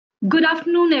Good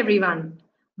afternoon, everyone.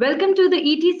 Welcome to the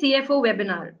ET CFO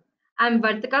webinar. I'm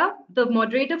Vartika, the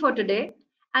moderator for today,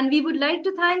 and we would like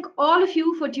to thank all of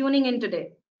you for tuning in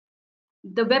today.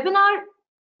 The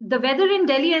weather in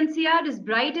Delhi NCR is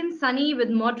bright and sunny with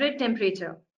moderate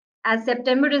temperature. As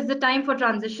September is the time for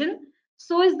transition,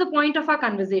 so is the point of our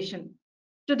conversation.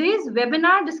 Today's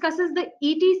webinar discusses the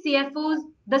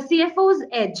CFO's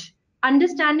edge,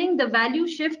 understanding the value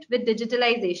shift with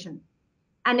digitalization,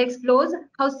 and explores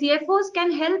how CFOs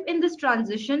can help in this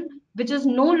transition, which is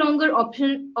no longer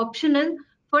optional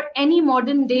for any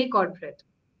modern day corporate.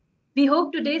 We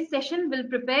hope today's session will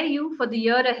prepare you for the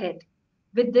year ahead.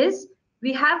 With this,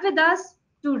 we have with us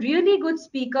two really good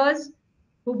speakers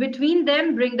who between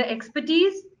them bring the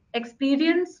expertise,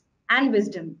 experience, and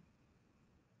wisdom.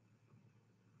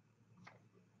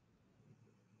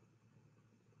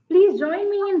 Please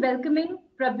join me in welcoming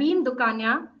Praveen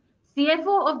Dukania,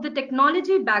 CFO of the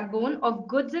technology backbone of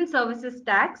Goods and Services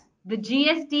Tax, the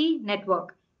GST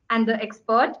network, and the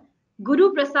expert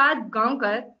Guru Prasad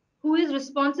Gaonkar, who is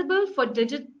responsible for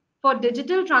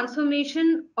digital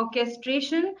transformation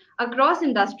orchestration across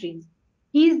industries.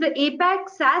 He is the APAC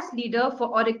SaaS leader for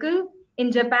Oracle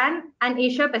in Japan and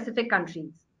Asia Pacific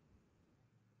countries.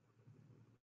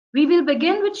 We will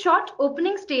begin with short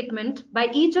opening statement by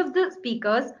each of the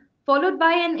speakers, followed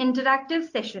by an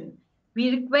interactive session.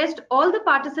 We request all the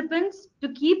participants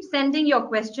to keep sending your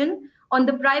question on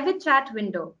the private chat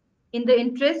window. In the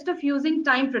interest of using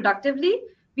time productively,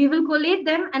 we will collate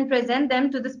them and present them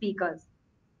to the speakers.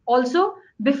 Also,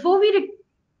 before we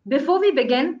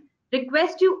begin,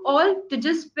 request you all to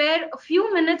just spare a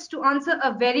few minutes to answer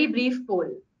a very brief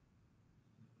poll.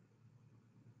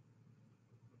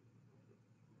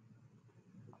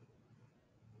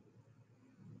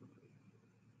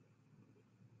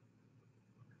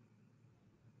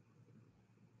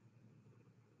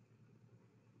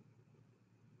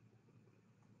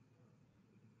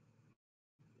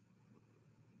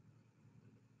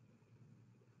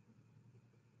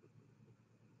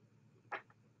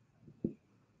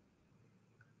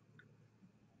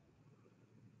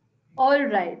 All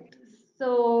right.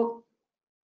 So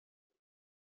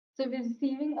we're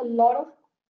receiving a lot of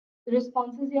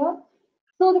responses here.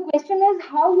 So the question is,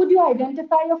 how would you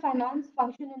identify your finance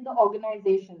function in the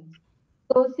organizations?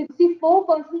 So 64% of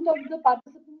the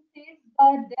participants say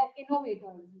that they're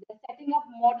innovators. They're setting up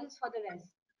models for the rest.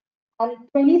 And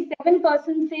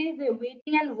 27% say they're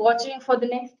waiting and watching for the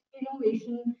next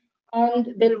innovation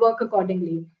and they'll work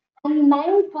accordingly. And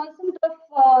 9% of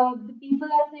the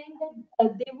people are saying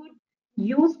that they would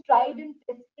use tried and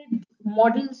tested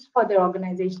models for their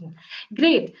organization.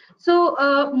 Great. So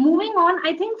moving on,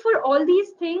 I think for all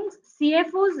these things,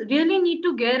 CFOs really need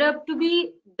to gear up to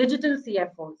be digital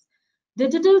CFOs.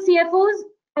 Digital CFOs,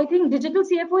 I think digital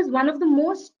CFO is one of the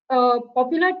most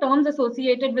popular terms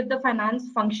associated with the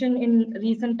finance function in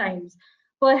recent times.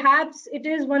 Perhaps it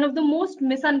is one of the most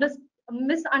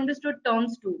misunderstood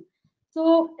terms too.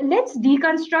 So let's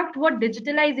deconstruct what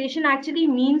digitalization actually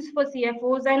means for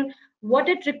CFOs and what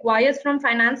it requires from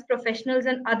finance professionals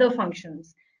and other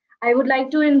functions. I would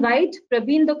like to invite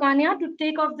Praveen Dukania to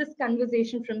take off this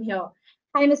conversation from here.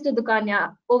 Hi, Mr.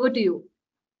 Dukania, over to you.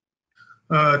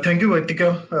 Thank you,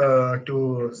 Vartika,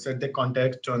 to set the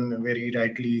context on very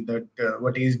rightly that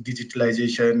what is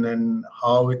digitalization and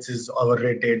how it is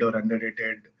overrated or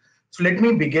underrated. So let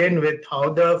me begin with how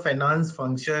the finance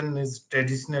function is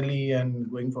traditionally and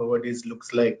going forward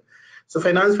looks like. So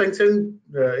finance function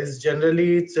is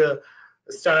generally it's a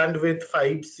stand with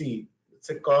 5C. It's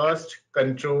a cost,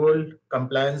 control,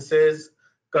 compliances,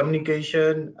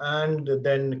 communication, and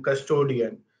then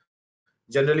custodian.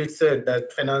 Generally it's said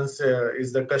that finance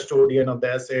is the custodian of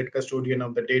the asset, custodian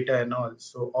of the data and all.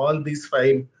 So all these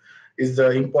five is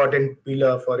the important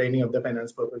pillar for any of the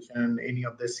finance profession, any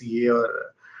of the CA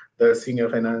or the senior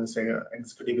finance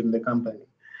executive in the company.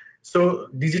 So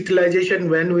digitalization,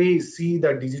 when we see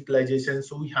that digitalization,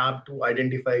 so we have to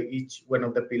identify each one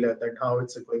of the pillar, that how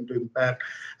it's going to impact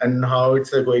and how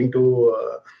it's going to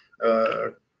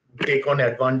take on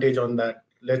advantage on that.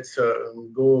 Let's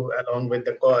go along with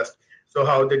the cost. So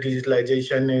how the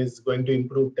digitalization is going to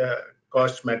improve the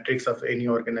cost metrics of any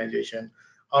organization,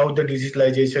 how the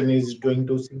digitalization is going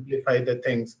to simplify the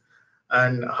things,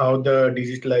 and how the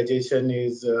digitalization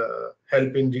is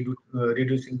helping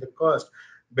reducing the cost,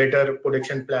 better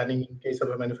production planning in case of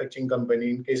a manufacturing company,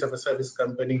 in case of a service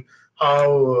company,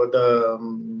 how the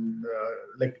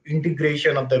like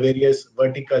integration of the various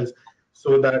verticals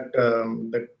so that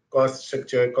the cost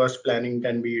structure, cost planning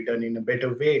can be done in a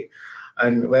better way.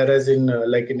 And whereas in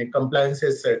like in a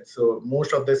compliances set, so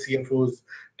most of the CFOs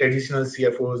traditional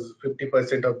CFOs,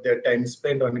 50% of their time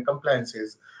spent on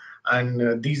compliances.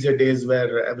 And these are days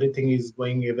where everything is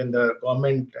going, even the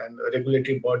government and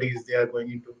regulatory bodies, they are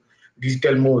going into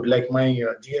digital mode. Like my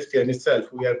GST in itself,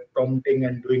 we are prompting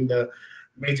and doing the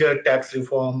major tax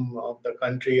reform of the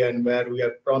country, and where we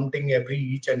are prompting every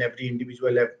each and every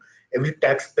individual, every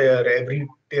taxpayer, every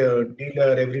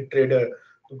dealer, every trader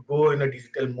to go in a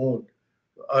digital mode.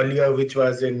 Earlier, which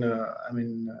was in,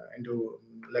 into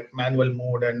like manual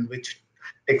mode, and which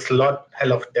takes a lot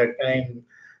hell of their time.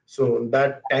 So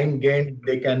that time gained,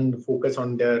 they can focus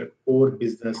on their core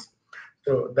business.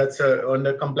 So that's on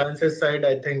the compliances side.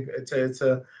 I think it's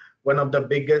a one of the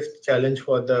biggest challenge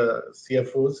for the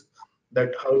CFOs,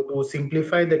 that how to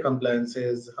simplify the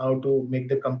compliances, how to make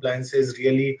the compliances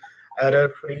really error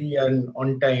free and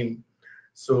on time.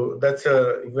 So that's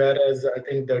whereas I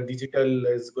think the digital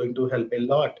is going to help a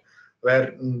lot,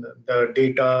 where the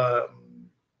data,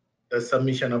 the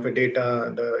submission of a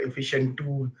data, the efficient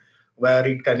tool where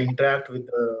it can interact with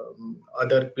the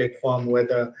other platform, where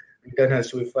the return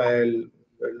has to be filed,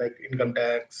 like income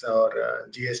tax or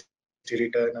GST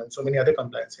return, and so many other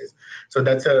compliances. So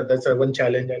that's a one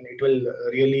challenge, and it will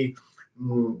really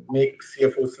make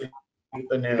CFO sleep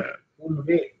in a cool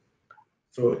way.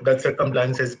 So that's a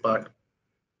compliances part.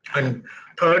 And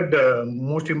third,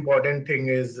 most important thing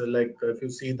is, like, if you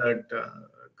see that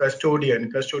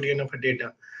custodian of a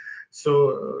data.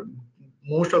 So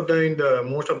most of the in the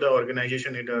most of the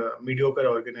organization, in a mediocre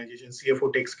organization,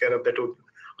 CFO takes care of the total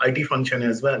IT function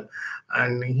as well,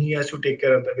 and he has to take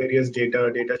care of the various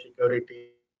data security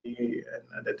and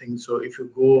other things. So if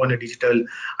you go on a digital,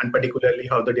 and particularly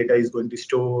how the data is going to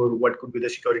store, what could be the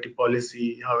security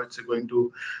policy, how it's going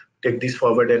to take this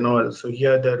forward and all. So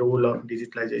here the role of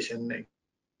digitalization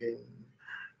again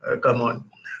come on.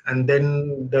 And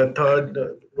then the third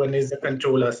one is the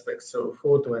control aspect. So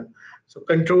fourth one, so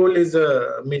control is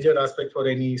a major aspect for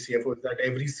any CFO, that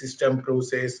every system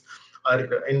process are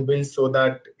inbuilt, so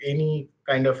that any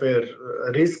kind of a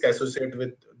risk associated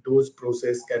with those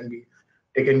process can be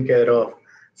taken care of.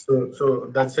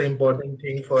 So that's the important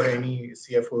thing for any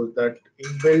CFO, that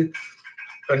inbuilt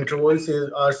controls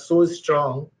are so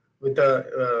strong with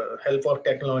the help of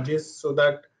technologies, so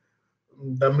that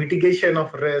the mitigation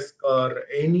of risk or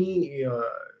any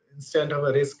instant of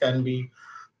a risk can be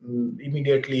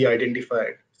immediately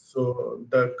identified. So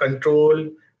the control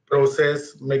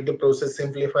process make the process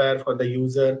simplifier for the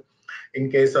user,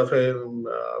 in case of a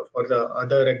for the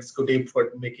other executive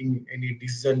for making any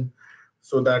decision,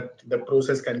 so that the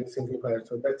process can be simplified.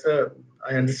 So that's a,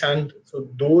 I understand. So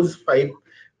those five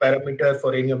parameter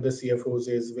for any of the CFOs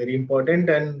is very important,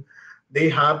 and they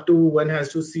have to, one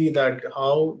has to see that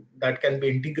how that can be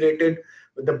integrated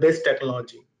with the best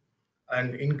technology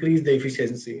and increase the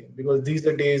efficiency. Because these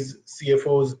are days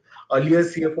CFOs, earlier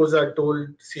CFOs are told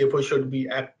CFO should be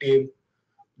active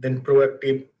then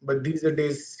proactive, but these are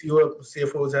days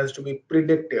CFOs has to be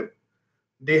predictive.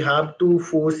 They have to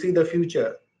foresee the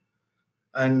future,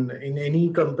 and in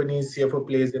any company CFO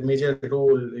plays a major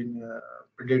role in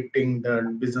predicting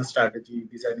the business strategy,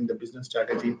 designing the business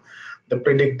strategy, the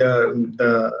predict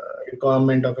the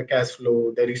requirement of a cash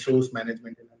flow, the resource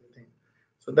management and everything.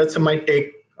 So that's my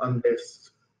take on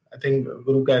this. I think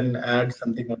Guru can add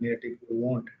something on it if you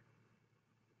want.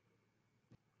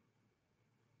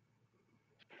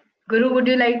 Guru, would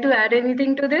you like to add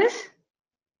anything to this?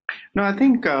 No, I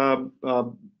think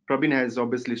Praveen has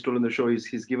obviously stolen the show.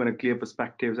 He's given a clear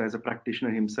perspective as a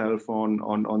practitioner himself on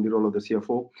the role of the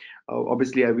CFO.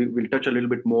 Obviously, we'll touch a little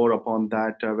bit more upon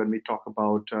that when we talk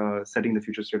about setting the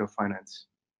future state of finance.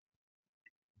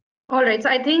 All right. So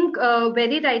I think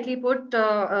very rightly put,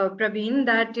 Praveen,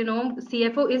 that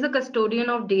CFO is a custodian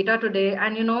of data today,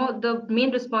 and the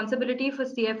main responsibility for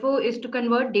CFO is to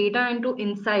convert data into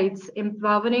insights,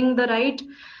 empowering the right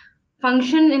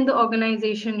function in the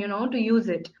organization, to use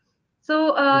it.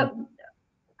 So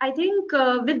I think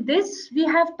with this we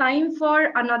have time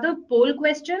for another poll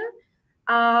question,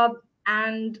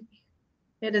 and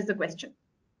here is the question.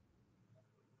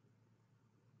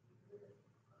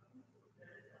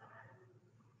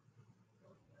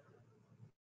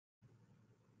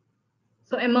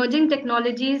 So emerging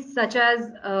technologies such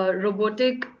as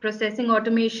robotic processing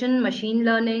automation, machine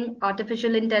learning,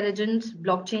 artificial intelligence,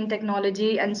 blockchain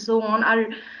technology, and so on are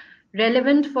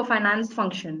relevant for finance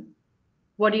function.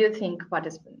 What do you think,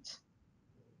 participants?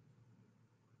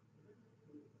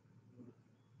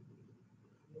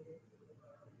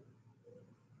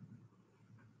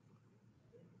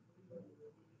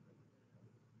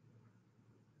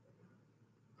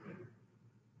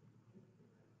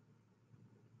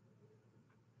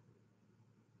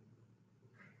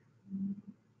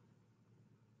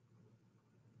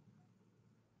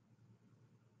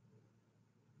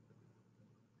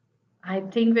 I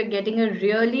think we're getting a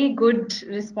really good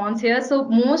response here. So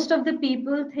most of the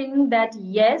people think that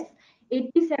yes, 87%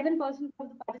 of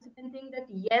the participants think that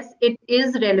yes, it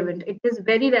is relevant. It is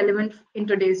very relevant in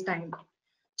today's time.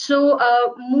 So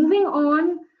moving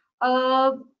on,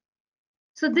 uh,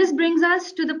 so this brings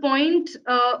us to the point,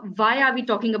 why are we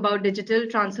talking about digital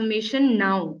transformation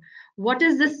now? What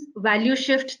is this value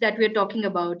shift that we're talking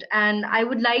about? And I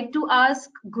would like to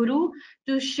ask Guru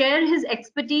to share his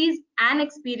expertise and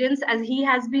experience as he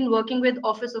has been working with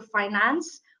Office of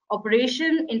Finance,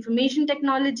 Operation, Information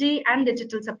Technology, and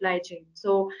Digital Supply Chain.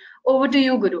 So over to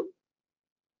you, Guru.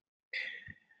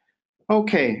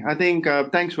 Okay, I think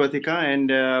thanks, Vatika, and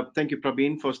thank you,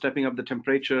 Prabin, for stepping up the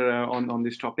temperature on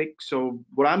this topic. So,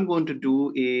 what I'm going to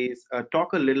do is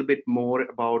talk a little bit more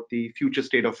about the future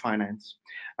state of finance,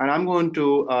 and I'm going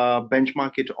to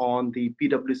benchmark it on the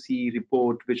PwC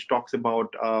report, which talks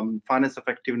about finance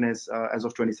effectiveness as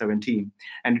of 2017,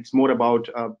 and it's more about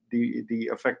the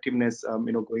effectiveness,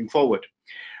 going forward.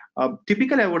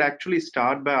 Typically, I would actually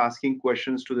start by asking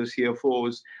questions to the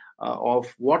CFOs of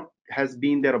what has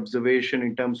been their observation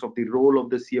in terms of the role of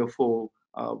the CFO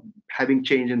having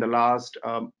changed in the last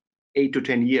 8 to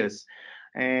 10 years.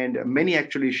 And many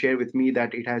actually share with me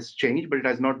that it has changed, but it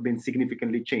has not been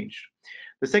significantly changed.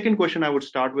 The second question I would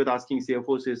start with asking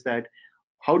CFOs is that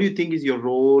how do you think is your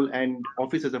role and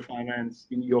office as a finance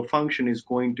in your function is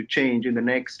going to change in the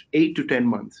next 8 to 10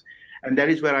 months? And that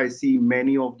is where I see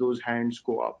many of those hands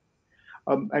go up.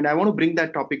 And I want to bring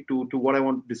that topic to what I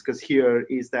want to discuss here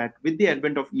is that with the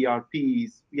advent of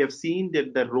ERPs, we have seen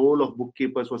that the role of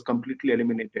bookkeepers was completely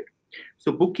eliminated.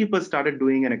 So bookkeepers started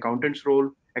doing an accountant's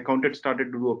role, accountant started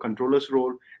to do a controller's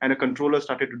role, and a controller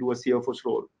started to do a CFO's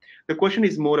role. The question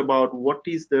is more about what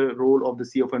is the role of the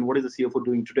CFO and what is the CFO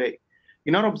doing today?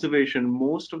 In our observation,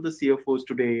 most of the CFOs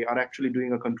today are actually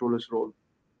doing a controller's role,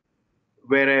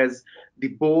 whereas the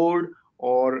board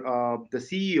or the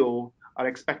CEO are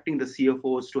expecting the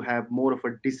CFOs to have more of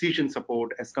a decision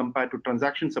support as compared to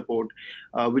transaction support,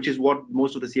 which is what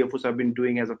most of the CFOs have been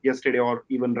doing as of yesterday or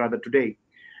even rather today.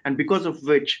 And because of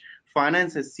which,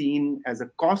 finance is seen as a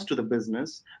cost to the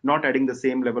business, not adding the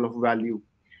same level of value.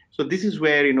 So this is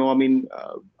where,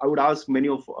 I would ask many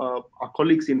of our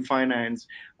colleagues in finance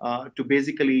to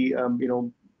basically,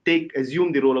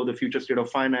 assume the role of the future state of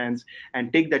finance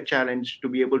and take that challenge to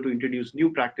be able to introduce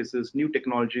new practices, new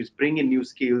technologies, bring in new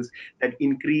skills that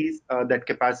increase that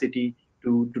capacity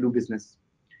to do business.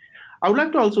 I would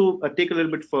like to also take a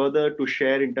little bit further to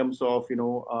share in terms of,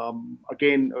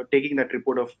 again, taking that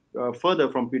report of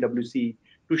further from PwC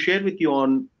to share with you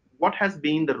on what has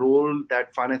been the role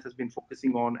that finance has been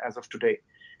focusing on as of today.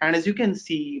 And as you can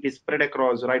see, it is spread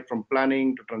across right from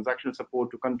planning to transactional support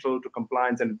to control to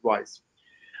compliance and advice.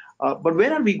 But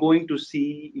where are we going to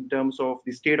see in terms of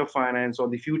the state of finance or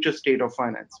the future state of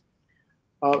finance?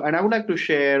 And I would like to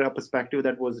share a perspective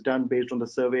that was done based on the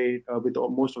survey with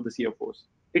most of the CFOs.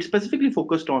 It specifically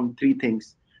focused on three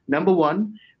things. Number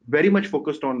one, very much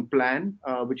focused on plan,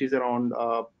 which is around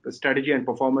strategy and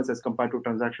performance as compared to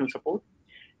transactional support.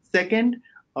 Second,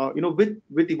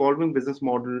 with evolving business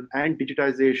model and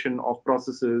digitization of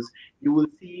processes, you will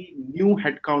see new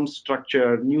headcount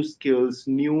structure, new skills,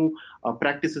 new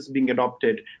practices being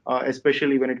adopted,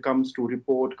 especially when it comes to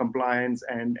report, compliance,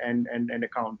 and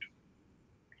account.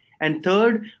 And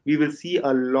third, we will see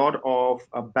a lot of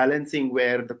balancing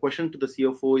where the question to the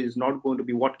CFO is not going to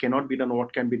be what cannot be done or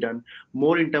what can be done,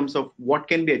 more in terms of what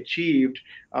can be achieved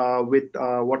with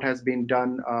what has been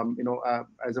done,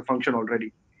 as a function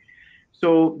already.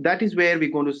 So that is where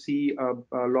we're going to see a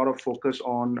lot of focus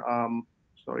on.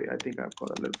 Sorry, I think I've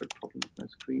got a little bit problem with my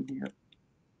screen here.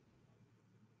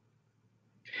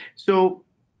 So,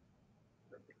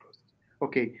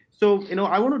 okay, so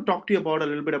I want to talk to you about a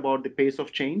little bit about the pace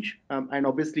of change, and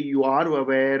obviously you are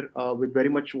aware with very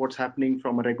much what's happening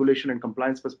from a regulation and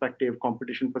compliance perspective,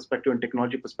 competition perspective, and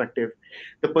technology perspective.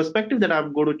 The perspective that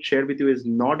I'm going to share with you is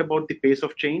not about the pace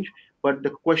of change, but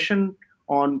the question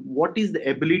on what is the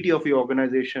ability of your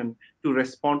organization to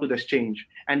respond to this change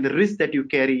and the risk that you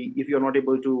carry if you're not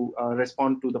able to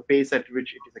respond to the pace at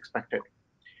which it is expected.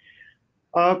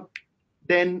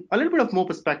 Then a little bit of more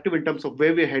perspective in terms of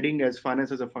where we're heading as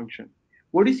finance as a function.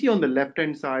 What you see on the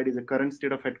left-hand side is the current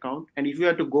state of headcount. And if you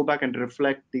had to go back and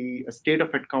reflect the state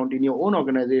of headcount in your own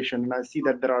organization, and I see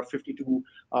that there are 52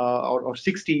 or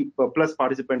 60 plus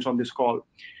participants on this call,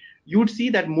 you would see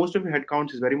that most of your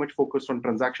headcounts is very much focused on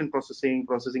transaction processing,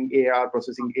 processing AR,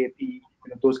 processing AP,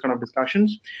 those kind of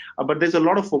discussions. But there's a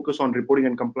lot of focus on reporting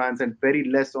and compliance and very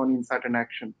less on insight and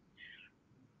action.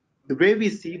 The way we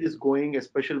see this going,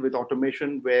 especially with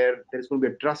automation, where there's going to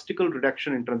be a drastic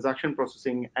reduction in transaction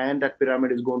processing, and that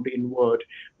pyramid is going to invert,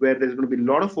 where there's going to be a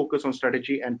lot of focus on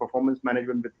strategy and performance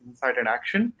management with insight and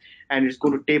action, and it's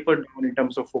going to taper down in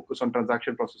terms of focus on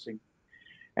transaction processing.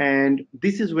 And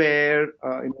this is where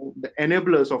the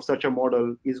enablers of such a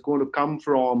model is going to come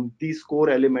from these core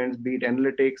elements, be it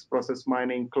analytics, process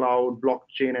mining, cloud,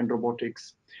 blockchain, and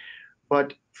robotics.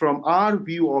 But from our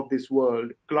view of this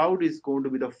world, cloud is going to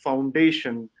be the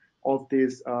foundation of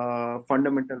this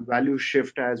fundamental value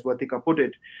shift, as Vatika put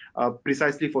it,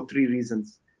 precisely for three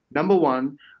reasons. Number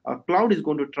one, cloud is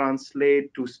going to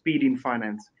translate to speed in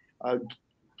finance,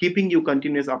 keeping you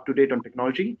continuous up to date on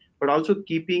technology, but also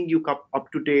keeping you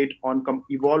up to date on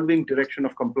evolving direction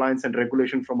of compliance and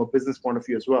regulation from a business point of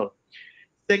view as well.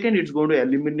 Second, it's going to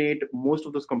eliminate most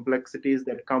of those complexities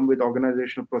that come with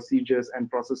organizational procedures and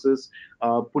processes,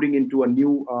 putting into a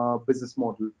new business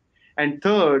model. And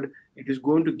third, it is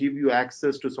going to give you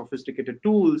access to sophisticated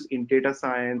tools in data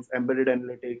science, embedded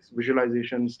analytics,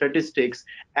 visualization, statistics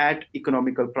at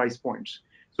economical price points.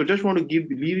 So just want to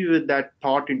leave you with that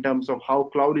thought in terms of how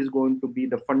cloud is going to be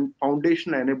the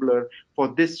foundational enabler for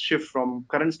this shift from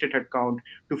current state headcount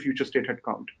to future state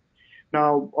headcount.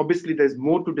 Now, obviously, there's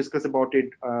more to discuss about it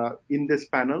in this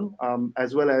panel,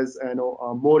 as well as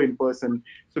more in person.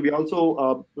 So we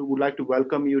also would like to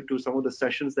welcome you to some of the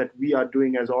sessions that we are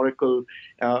doing as Oracle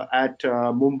at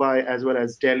Mumbai as well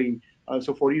as Delhi.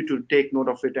 So for you to take note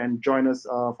of it and join us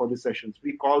for these sessions.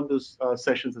 We call those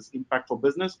sessions as Impact for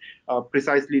Business,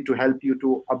 precisely to help you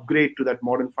to upgrade to that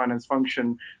modern finance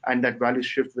function and that value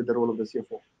shift with the role of the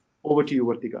CFO. Over to you,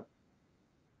 Vartika.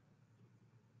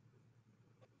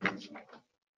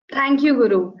 Thank you,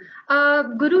 Guru.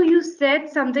 Guru, you said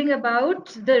something about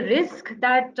the risk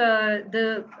that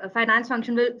the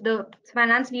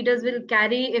finance leaders will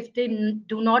carry if they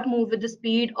do not move with the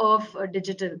speed of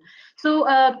digital. So,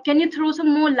 can you throw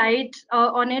some more light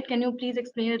on it? Can you please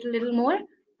explain it a little more?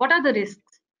 What are the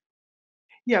risks?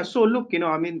 Yeah. So look,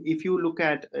 I mean, if you look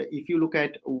at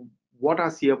what are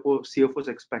CFOs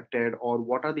expected, or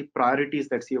what are the priorities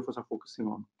that CFOs are focusing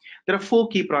on, there are four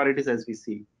key priorities as we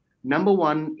see. Number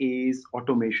one is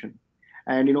automation.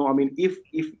 And I mean, if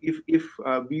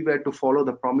we were to follow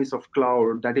the promise of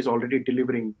cloud that is already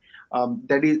delivering,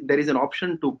 there is an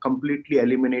option to completely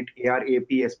eliminate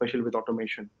AR/AP, especially with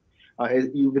automation,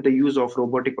 with the use of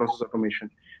robotic process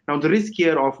automation. Now, the risk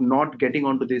here of not getting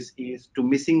onto this is to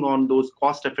missing on those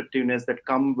cost effectiveness that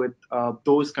come with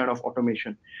those kind of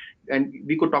automation. And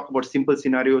we could talk about simple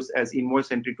scenarios as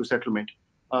invoice entry to settlement.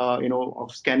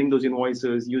 Of scanning those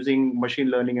invoices using machine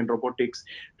learning and robotics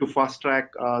to fast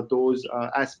track those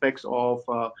aspects of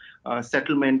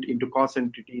settlement into cost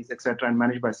entities, etc., and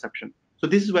managed by exception. So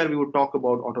this is where we would talk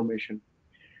about automation.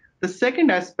 The second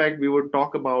aspect we would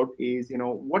talk about is,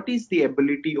 what is the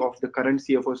ability of the current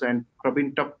CFOs, and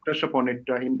Prabin touched upon it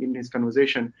in his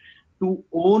conversation, to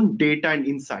own data and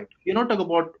insight. We're not talking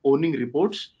about owning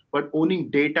reports, but owning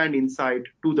data and insight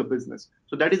to the business.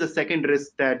 So that is the second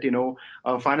risk that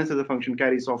finance as a function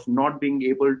carries, of not being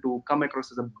able to come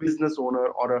across as a business owner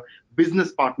or a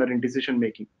business partner in decision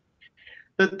making.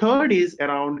 The third is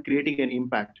around creating an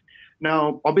impact.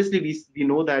 Now, obviously, we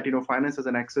know that finance has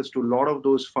an access to a lot of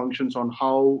those functions on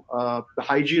how the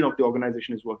hygiene of the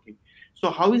organization is working. So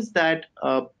how is that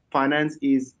finance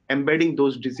is embedding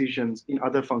those decisions in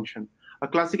other functions? A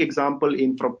classic example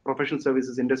in professional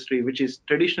services industry, which is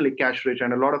traditionally cash rich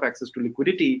and a lot of access to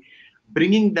liquidity,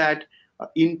 bringing that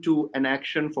into an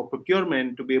action for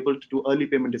procurement to be able to do early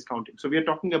payment discounting. So we are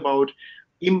talking about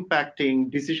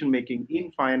impacting decision making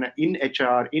in finance, in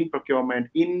HR, in procurement,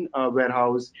 in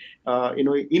warehouse,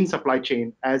 in supply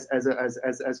chain, as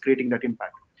creating that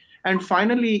impact. And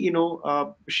finally,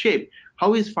 shape.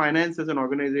 How is finance as an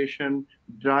organization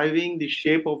driving the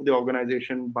shape of the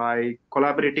organization by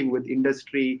collaborating with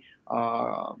industry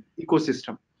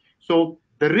ecosystem? So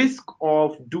the risk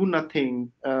of do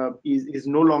nothing is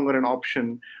no longer an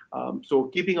option. So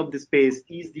keeping up this pace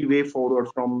is the way forward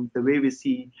from the way we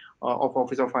see of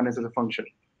Office of Finance as a function.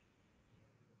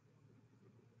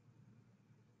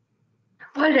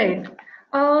 All right.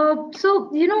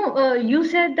 So you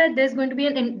said that there's going to be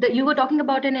you were talking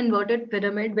about an inverted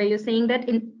pyramid, where you're saying that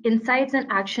insights and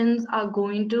actions are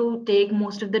going to take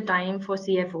most of the time for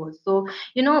CFOs. So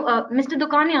Mr.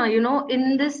 Dukania,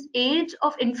 in this age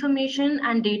of information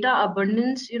and data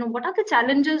abundance, what are the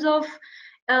challenges of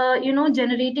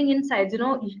generating insights?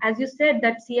 As you said,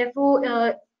 that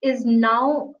CFO is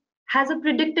now has a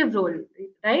predictive role,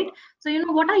 right? So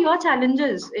what are your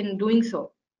challenges in doing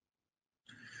so?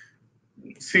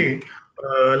 See,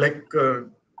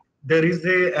 there is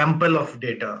a ample of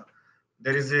data.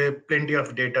 there is a plenty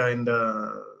of data in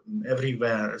the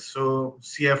everywhere. So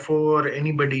CFO or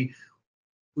anybody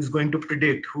who's going to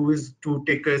predict, who is to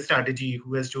take a strategy,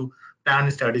 who has to plan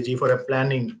a strategy for a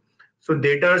planning. So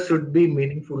data should be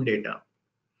meaningful data.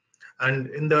 And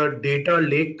in the data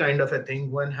lake kind of a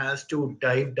thing, one has to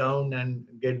dive down and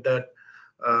get that,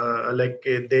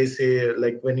 they say,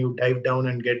 like when you dive down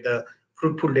and get the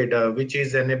fruitful data, which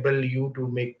is enable you to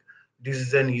make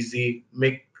decision easy,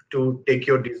 make to take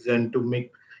your decision, to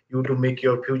make you to make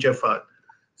your future path.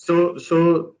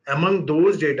 So among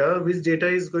those data, which data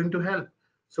is going to help?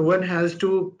 So one has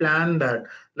to plan that,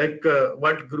 like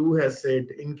what Guru has said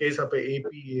in case of a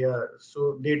APAR.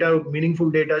 So data,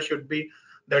 meaningful data should be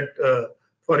that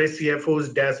for a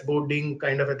CFO's dashboarding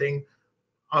kind of a thing,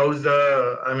 how's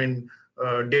the,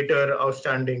 data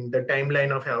outstanding, the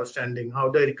timeline of outstanding,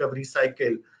 how the recovery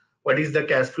cycle, what is the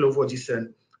cash flow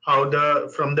position, how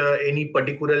the from the any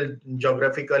particular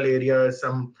geographical area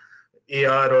some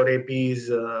AR or AP is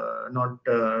not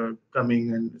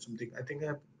coming and something. I think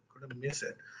I could have missed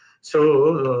it.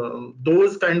 So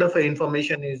those kind of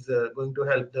information is going to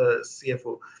help the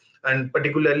CFO, and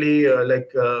particularly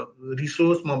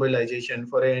resource mobilization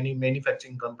for any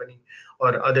manufacturing company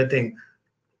or other thing,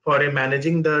 for a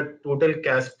managing the total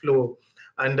cash flow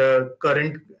and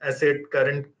current asset,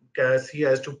 current cash. He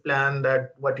has to plan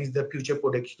that what is the future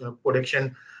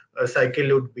production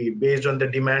cycle would be based on the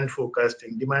demand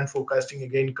forecasting. Demand forecasting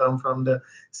again come from the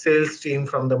sales team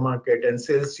from the market, and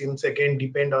sales teams again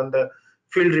depend on the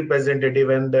field representative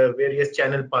and the various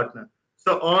channel partner.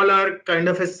 So all are kind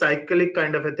of a cyclic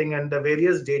kind of a thing, and the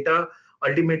various data,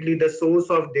 ultimately the source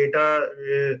of data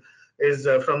is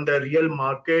from the real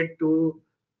market to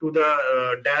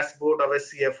the dashboard of a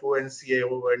CFO and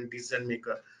CAO and decision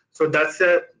maker. So that's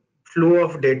a flow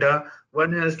of data.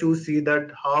 One has to see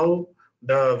that how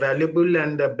the valuable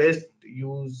and the best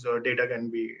use data can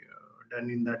be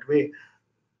done in that way.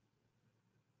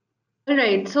 All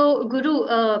right. So, Guru,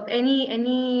 any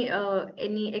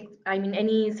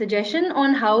suggestion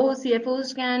on how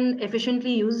CFOs can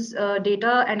efficiently use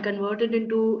data and convert it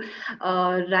into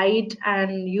right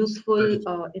and useful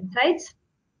insights?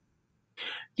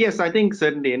 Yes, I think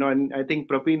certainly, and I think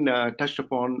Praveen touched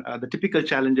upon the typical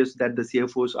challenges that the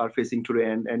CFOs are facing today,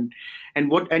 and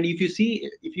if you see,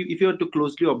 if you are to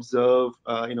closely observe,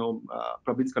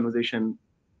 Praveen's conversation,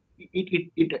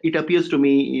 it appears to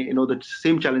me, the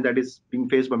same challenge that is being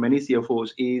faced by many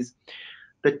CFOs is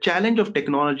the challenge of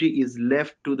technology is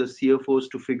left to the CFOs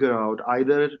to figure out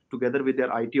either together with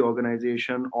their IT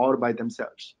organization or by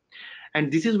themselves. And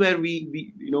this is where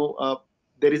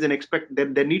there is an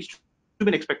there needs to be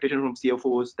an expectation from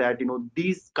CFOs that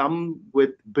these come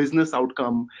with business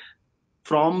outcome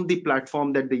from the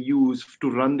platform that they use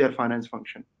to run their finance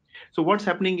function. So what's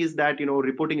happening is that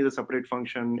reporting is a separate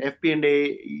function. FP&A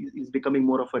is becoming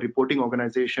more of a reporting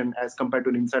organization as compared to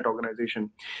an insight organization.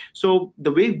 So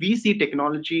the way we see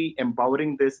technology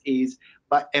empowering this is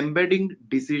by embedding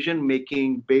decision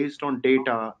making based on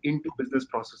data into business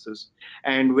processes,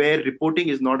 and where reporting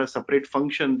is not a separate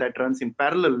function that runs in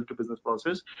parallel to business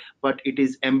process, but it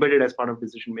is embedded as part of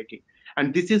decision making.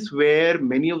 And this is where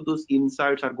many of those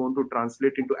insights are going to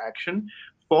translate into action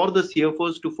for the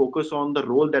CFOs to focus on the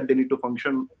role that they need to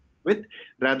function with,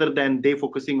 rather than they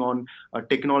focusing on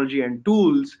technology and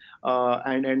tools,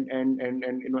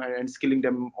 and skilling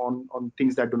them on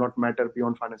things that do not matter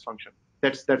beyond finance function.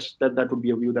 That would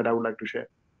be a view that I would like to share.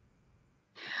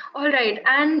 All right,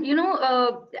 and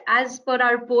as per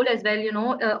our poll as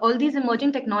well, all these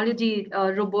emerging technology,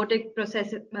 robotic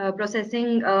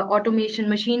processing, automation,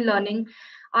 machine learning,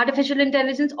 artificial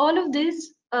intelligence, all of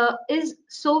this is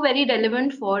so very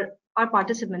relevant for our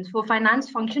participants, for finance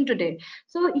function today.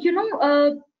 So,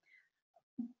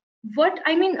 what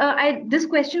I mean, this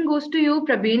question goes to you,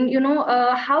 Praveen.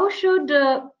 How should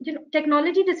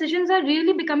technology decisions are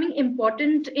really becoming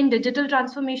important in digital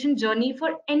transformation journey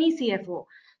for any CFO.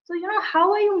 So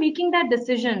how are you making that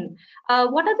decision?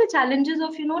 What are the challenges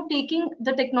of taking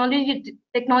the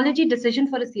technology decision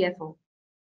for a CFO?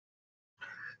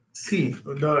 See,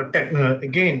 the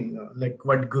again, like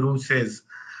what Guru says,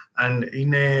 and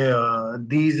in a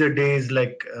these days,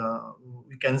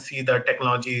 we can see that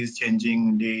technology is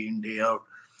changing day in day out.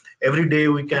 Every day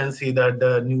we can see that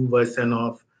the new version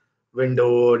of window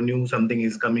or new something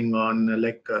is coming on.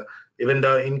 Even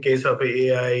the in case of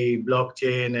AI,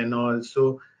 blockchain, and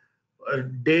also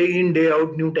day in day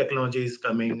out new technology is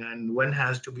coming, and one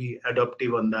has to be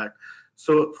adaptive on that.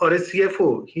 So for a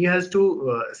CFO, he has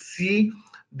to see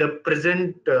the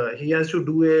present, he has to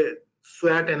do a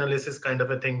SWOT analysis kind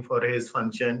of a thing for his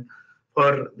function,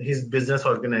 for his business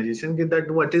organization, that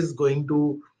what is going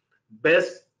to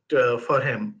best for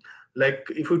him. Like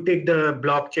if you take the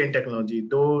blockchain technology,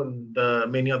 though the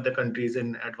many of the countries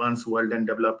in advanced world and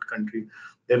developed country,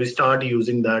 they will start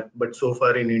using that, but so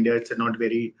far in India it's not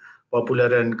very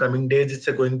popular, and coming days it's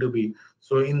going to be.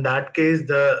 So in that case,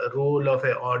 the role of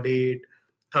a audit,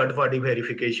 third party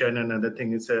verification and other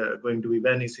thing is going to be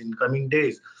vanished in coming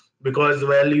days, because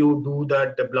well you do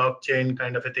that the blockchain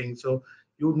kind of a thing, so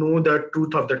you know the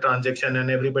truth of the transaction, and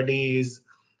everybody is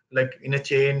like in a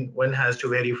chain, one has to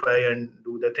verify and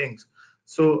do the things.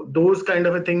 So those kind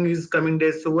of a thing is coming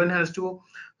days, so one has to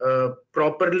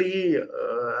properly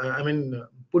I mean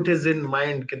put his in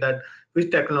mind that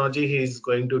which technology he is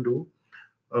going to do,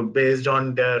 based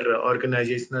on their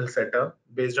organizational setup,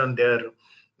 based on their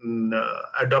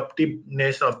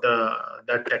adaptiveness of the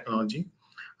that technology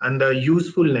and the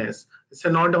usefulness. So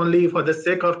not only for the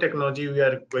sake of technology we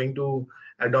are going to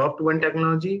adopt one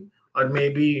technology, or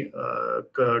maybe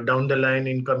down the line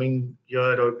in coming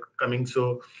year or coming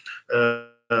so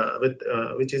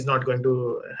which is not going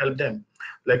to help them.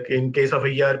 Like in case of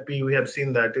a ERP, we have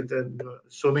seen that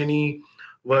so many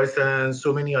versions,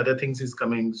 so many other things is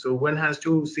coming. So one has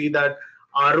to see that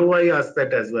ROI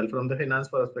aspect as well from the finance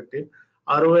perspective,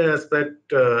 ROI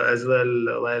aspect as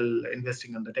well while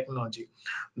investing on the technology,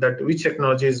 that which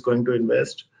technology is going to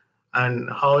invest and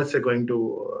how it's going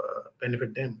to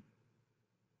benefit them.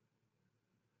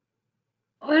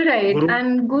 All right. Guru,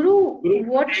 And Guru, Guru,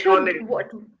 what take on should it.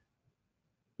 what?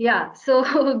 Yeah. So,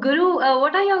 Guru,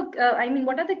 what are your? I mean,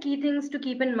 what are the key things to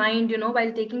keep in mind,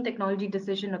 while taking technology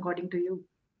decision according to you?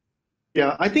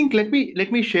 Yeah, I think let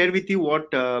me share with you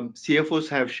what CFOs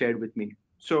have shared with me.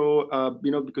 So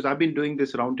because I've been doing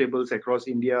this roundtables across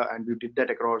India, and we did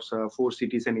that across 4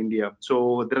 cities in India.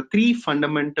 So there are three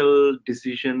fundamental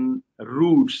decision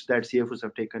routes that CFOs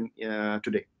have taken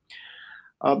today.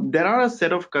 There are a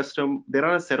set of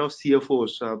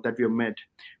CFOs that we have met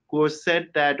who have said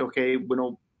that, okay,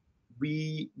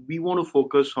 we want to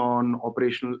focus on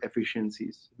operational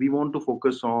efficiencies. We want to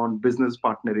focus on business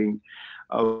partnering.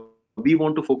 We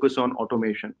want to focus on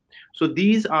automation. So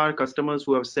these are customers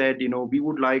who have said, we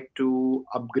would like to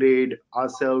upgrade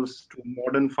ourselves to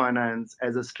modern finance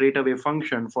as a straight away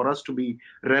function for us to be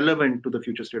relevant to the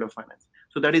future state of finance.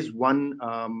 So that is one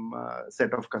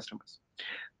set of customers.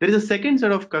 There is a second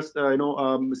set of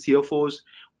CFOs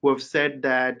who have said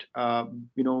that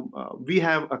we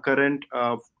have a current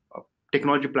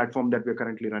technology platform that we're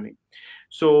currently running.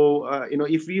 So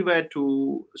if we were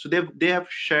to, so they have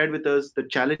shared with us the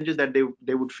challenges that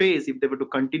they would face if they were to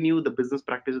continue the business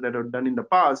practices that are done in the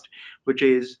past, which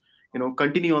is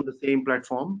continue on the same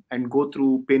platform and go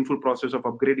through painful process of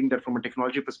upgrading that from a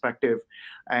technology perspective,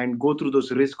 and go through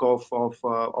those risk of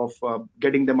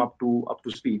getting them up to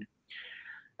speed.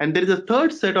 And there is a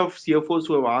third set of CFOs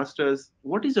who have asked us,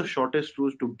 what is the shortest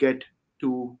route to get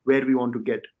to where we want to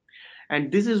get? And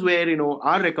this is where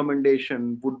our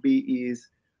recommendation would be is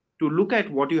to look at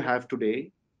what you have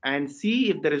today and see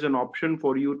if there is an option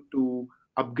for you to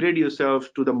upgrade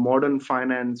yourself to the modern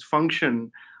finance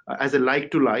function as a like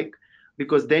to like,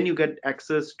 because then you get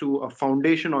access to a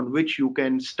foundation on which you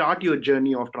can start your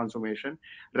journey of transformation,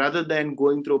 rather than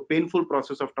going through a painful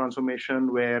process of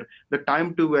transformation where the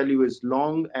time to value is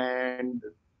long and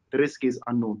the risk is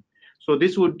unknown. So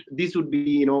this would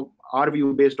be our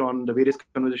view based on the various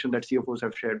conversations that CFOs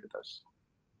have shared with us.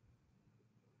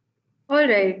 All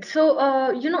right. So,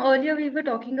 earlier we were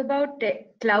talking about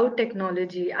cloud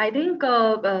technology. I think,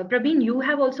 Praveen, you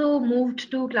have also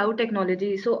moved to cloud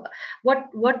technology. So,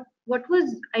 what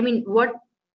was, I mean, what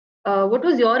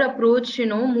was your approach,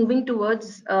 moving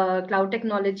towards cloud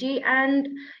technology? And,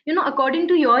 according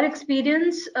to your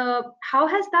experience, how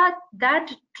has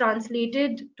that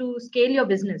translated to scale your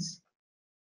business?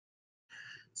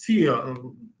 See,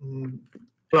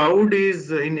 cloud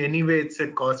is in any way it's a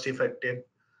cost effective,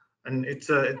 and it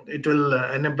will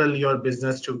enable your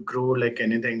business to grow like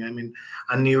anything. I mean,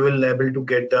 and you will able to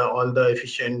get all the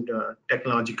efficient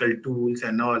technological tools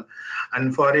and all.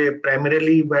 And for a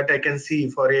primarily what I can see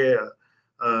for a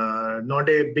not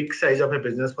a big size of a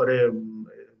business, for a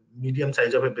medium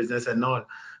size of a business and all,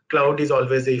 cloud is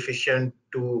always efficient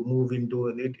to move into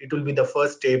it. It will be the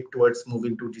first step towards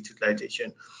moving to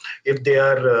digitalization. If they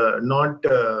are not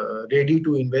ready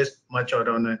to invest much or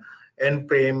on a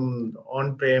on-prem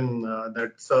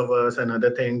that servers and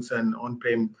other things and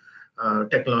on-prem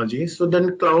technology, so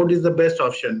then cloud is the best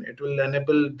option. It will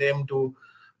enable them to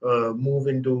move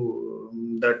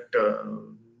into that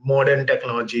modern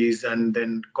technologies and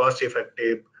then cost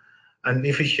effective and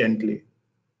efficiently.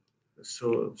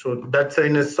 So that's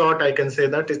in a short I can say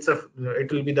that it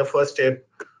will be the first step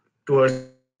towards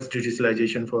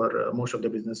digitalization for most of the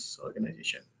business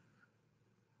organization.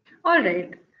 All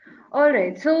right. All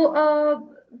right. So,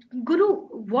 Guru,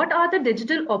 what are the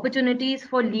digital opportunities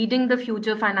for leading the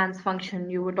future finance function?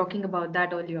 You were talking about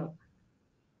that earlier.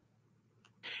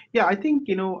 Yeah, I think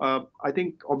I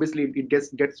think obviously it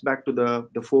gets back to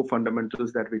the four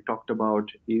fundamentals that we talked about.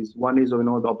 Is one is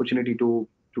the opportunity to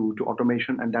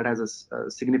automation, and that has a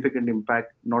significant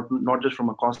impact, not just from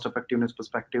a cost effectiveness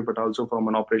perspective, but also from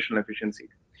an operational efficiency.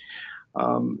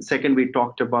 Second, we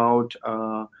talked about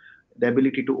the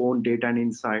ability to own data and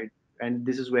insight, and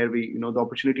this is where we the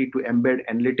opportunity to embed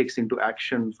analytics into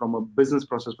action from a business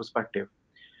process perspective.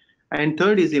 And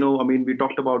third is, I mean, we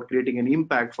talked about creating an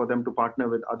impact for them to partner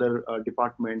with other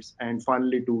departments, and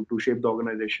finally to shape the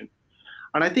organization.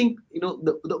 And I think,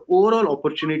 the overall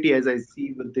opportunity as I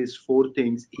see with these four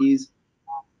things is,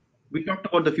 we talked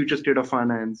about the future state of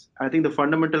finance. I think the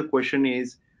fundamental question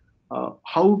is,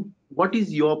 what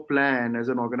is your plan as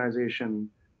an organization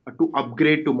to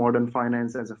upgrade to modern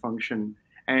finance as a function,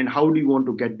 and how do you want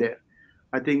to get there?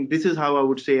 I think this is how I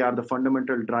would say are the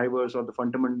fundamental drivers or the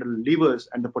fundamental levers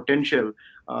and the potential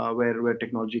where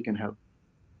technology can help.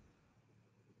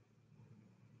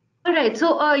 All right.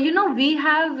 So, we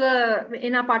have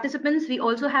in our participants, we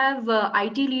also have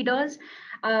IT leaders.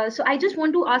 So, I just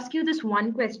want to ask you this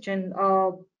one question.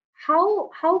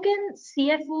 How can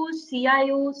CFOs,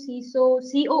 CIOs, CISO,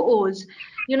 COOs,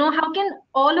 how can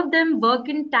all of them work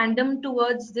in tandem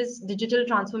towards this digital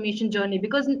transformation journey?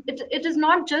 Because it is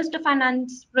not just a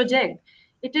finance project.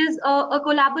 It is a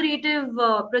collaborative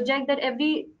project that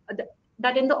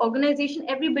that in the organization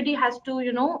everybody has to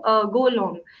go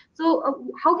along.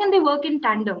 So how can they work in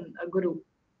tandem, Guru?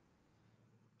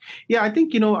 Yeah, I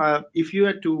think if you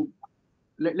had to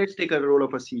let's take a role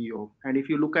of a CEO, and if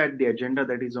you look at the agenda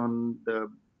that is on the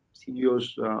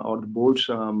CEO's or the board's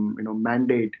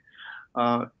mandate,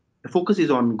 uh, the focus is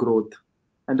on growth,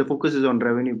 and the focus is on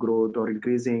revenue growth or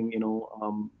increasing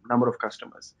number of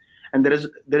customers. And there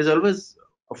is always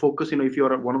a focus, if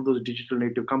you're one of those digital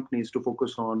native companies, to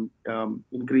focus on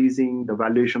increasing the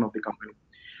valuation of the company.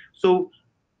 So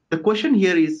the question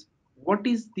here is, what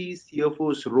is the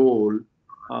CFO's role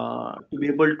to be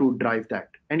able to drive that?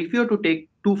 And if you have to take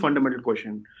two fundamental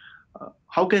questions,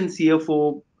 how can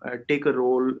CFO take a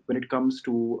role when it comes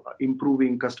to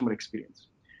improving customer experience?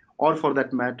 Or for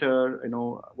that matter,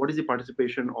 what is the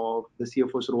participation of the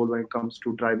CFO's role when it comes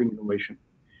to driving innovation?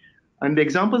 And the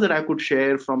examples that I could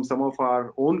share from some of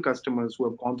our own customers who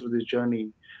have gone through this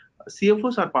journey,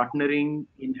 CFOs are partnering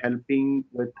in helping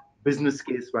with business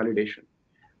case validation,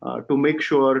 to make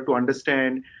sure to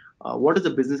understand what does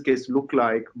the business case look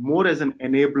like, more as an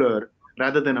enabler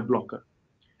rather than a blocker.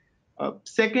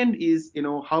 Second is,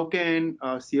 how can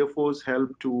CFOs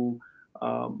help to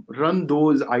run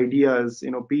those ideas,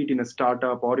 be it in a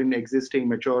startup or in existing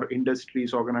mature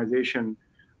industries organization,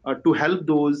 to help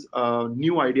those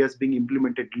new ideas being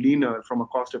implemented leaner from a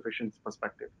cost efficiency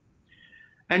perspective.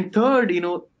 And third,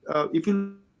 if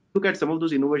you look at some of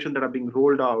those innovations that are being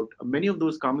rolled out, many of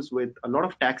those comes with a lot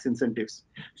of tax incentives.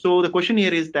 So the question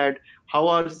here is that, how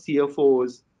are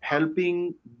CFOs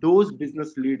helping those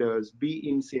business leaders, be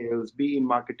in sales, be in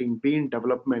marketing, be in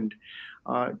development,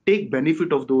 take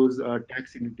benefit of those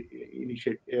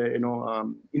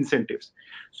incentives?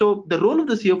 So the role of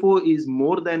the CFO is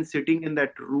more than sitting in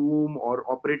that room or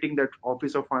operating that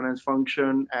office of finance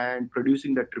function and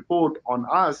producing that report on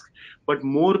ask, but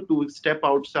more to step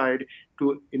outside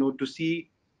to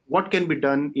see what can be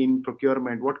done in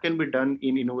procurement, what can be done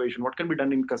in innovation, what can be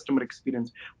done in customer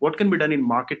experience, what can be done in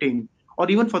marketing, or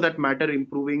even for that matter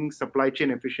improving supply chain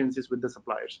efficiencies with the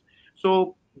suppliers.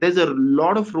 So there's a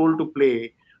lot of role to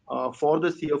play for the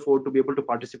CFO to be able to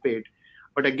participate.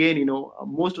 But again,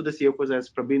 most of the CFOs, as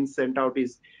Praveen sent out,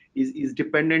 is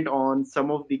dependent on some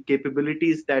of the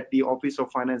capabilities that the Office of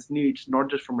Finance needs, not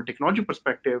just from a technology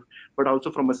perspective, but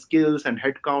also from a skills and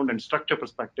headcount and structure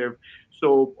perspective.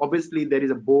 So obviously there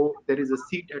is a board, there is a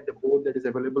seat at the board that is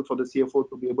available for the CFO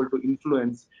to be able to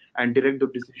influence and direct the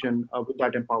decision with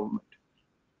that empowerment.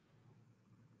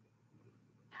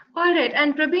 All right.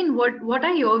 And Prabin, what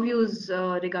are your views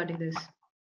regarding this?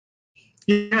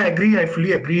 Yeah, I agree. I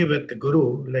fully agree with the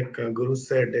Guru. Like Guru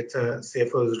said, it's a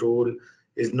CFO's role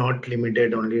is not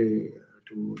limited only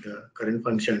to the current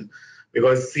function,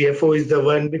 because CFO is the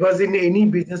one. Because in any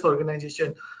business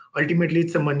organization, ultimately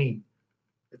it's a money.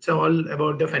 It's all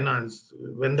about the finance.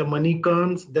 When the money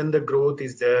comes, then the growth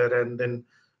is there, and then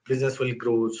business will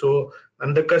grow. So,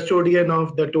 and the custodian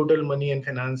of the total money and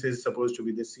finance is supposed to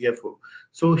be the CFO.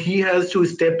 So he has to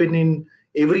step in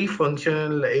every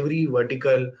function, every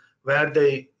vertical, where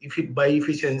the if it by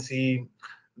efficiency,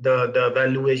 the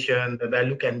valuation, the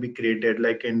value can be created,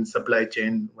 like in supply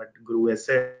chain, what Guru has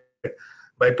said.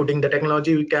 But by putting the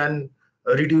technology, we can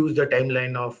reduce the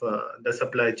timeline of the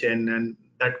supply chain, and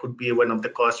that could be one of the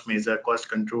cost measure, cost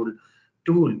control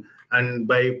tool. And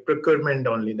by procurement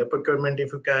only, the procurement,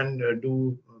 if you can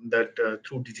do that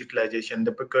through digitalization,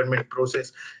 the procurement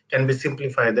process can be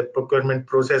simplified. The procurement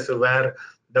process where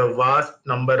the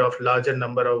larger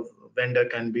number of vendor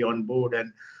can be on board,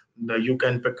 and you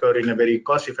can procure in a very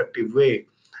cost effective way.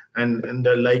 And in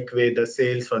the like way, the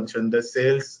sales function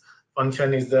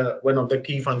is the one of the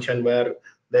key function where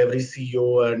every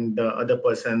CEO and other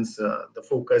persons the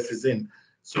focus is in.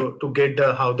 So to get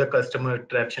the how the customer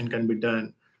traction can be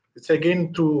done, it's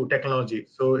again through technology.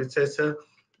 So it's a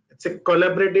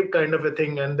collaborative kind of a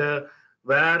thing, and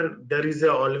where there is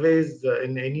always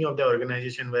in any of the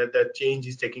organization where the change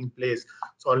is taking place,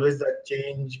 so always that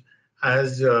change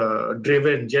has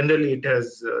driven, generally it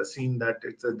has seen that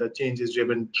the change is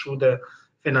driven through the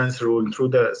finance role, through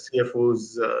the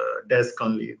CFO's desk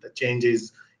only. The change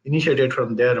is initiated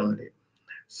from there only.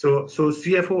 So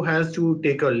CFO has to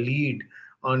take a lead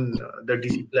on the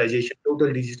digitalization, total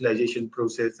digitalization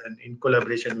process, and in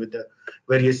collaboration with the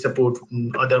various support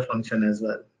other function as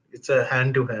well. It's a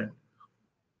hand to hand.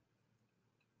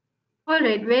 All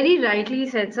right, very rightly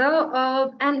said, sir.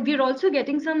 And we're also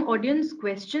getting some audience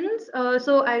questions.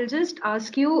 So I'll just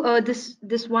ask you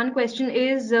this one question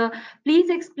is please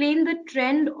explain the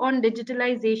trend on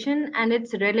digitalization and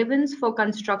its relevance for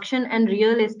construction and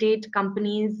real estate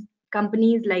companies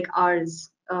like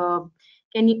ours.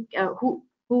 Can you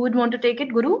who would want to take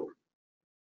it, Guru?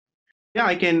 Yeah,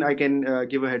 I can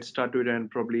give a head start to it, and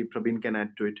probably Praveen can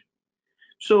add to it.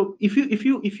 So if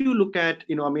you look at,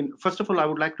 I mean, first of all, I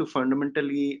would like to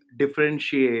fundamentally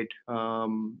differentiate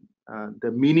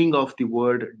the meaning of the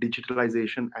word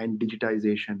digitalization and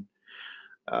digitization.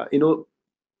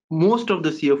 Most of the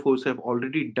CFOs have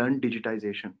already done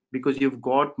digitization because you've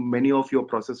got many of your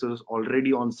processes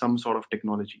already on some sort of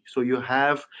technology. So you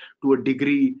have, to a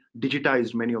degree,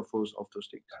 digitized many of those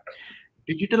things.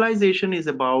 Digitalization is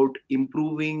about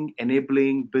improving,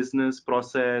 enabling business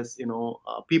process,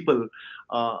 people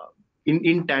uh,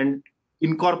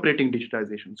 incorporating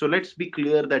digitization. So let's be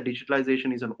clear that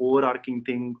digitalization is an overarching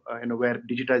thing, where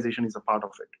digitization is a part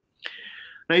of it.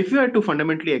 Now, if you had to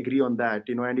fundamentally agree on that,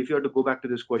 and if you had to go back to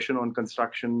this question on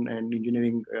construction and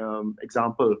engineering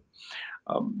example,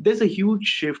 there's a huge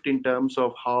shift in terms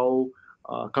of how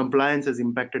compliance has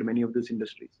impacted many of these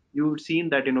industries. You've seen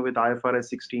that, with IFRS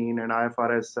 16 and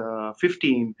IFRS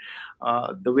 15,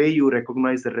 the way you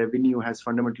recognize the revenue has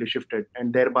fundamentally shifted,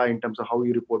 and thereby in terms of how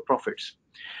you report profits.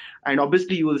 And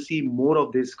obviously, you will see more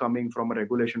of this coming from a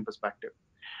regulation perspective.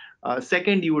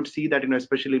 Second, you would see that,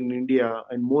 especially in India,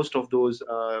 and most of those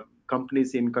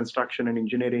companies in construction and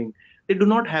engineering, they do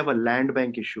not have a land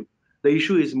bank issue. The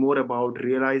issue is more about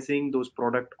realizing those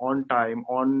product on time,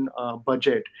 on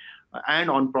budget, and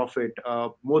on profit,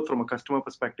 both from a customer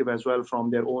perspective as well from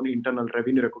their own internal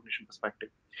revenue recognition perspective.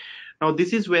 Now,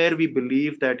 this is where we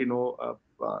believe that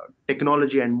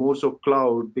technology, and more so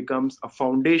cloud, becomes a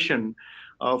foundation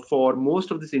for most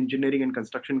of these engineering and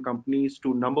construction companies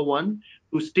to, number one,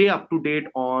 to stay up to date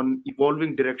on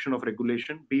evolving direction of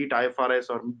regulation, be it IFRS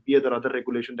or be other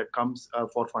regulation that comes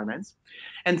for finance.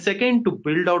 And second, to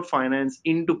build out finance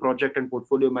into project and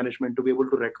portfolio management to be able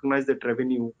to recognize that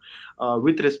revenue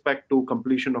with respect to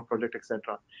completion of project,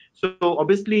 etc. So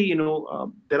obviously,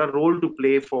 there are role to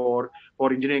play for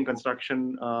engineering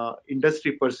construction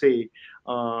industry per se,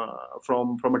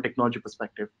 from a technology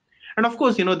perspective. And of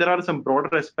course, there are some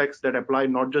broader aspects that apply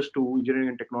not just to engineering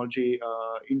and technology,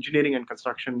 engineering and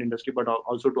construction industry, but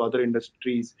also to other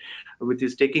industries, which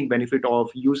is taking benefit of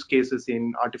use cases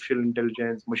in artificial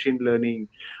intelligence, machine learning,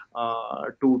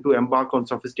 to embark on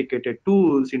sophisticated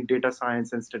tools in data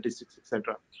science and statistics,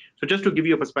 etc. So just to give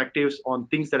you perspectives on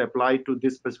things that apply to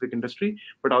this specific industry,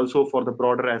 but also for the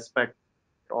broader aspect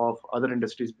of other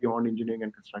industries beyond engineering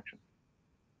and construction.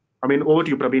 I mean, over to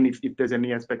you, Praveen, if there's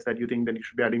any aspects that you think that you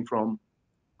should be adding from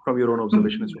your own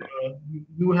observation as well.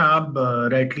 You have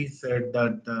rightly said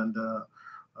that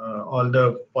all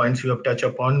the points you have touched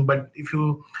upon, but if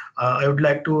you, I would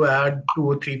like to add 2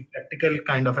 or 3 practical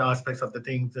kind of aspects of the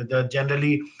things.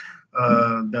 Generally,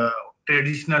 the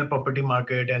traditional property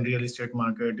market and real estate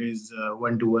market is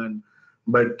one to one,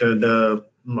 but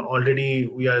already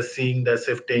we are seeing the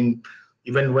shifting.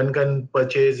 Even one can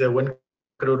purchase 1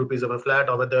 crore rupees of a flat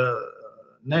over the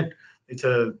net. It's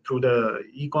through the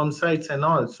e-com sites and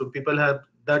all. So people have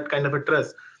that kind of a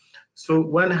trust. So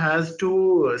one has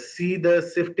to see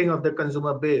the shifting of the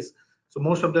consumer base. So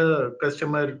most of the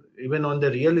customer, even on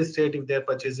the real estate, if they're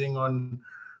purchasing on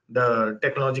the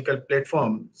technological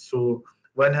platform, so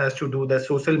one has to do the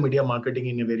social media marketing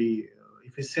in a very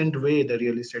efficient way the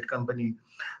real estate company,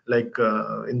 like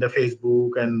in the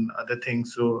Facebook and other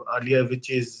things. So earlier, which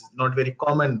is not very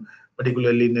common,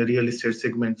 particularly in the real estate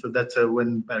segment. So that's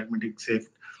one paradigmatic shift.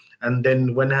 And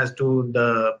then one has to,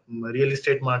 the real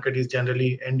estate market is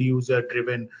generally end user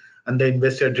driven and the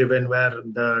investor driven, where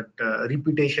the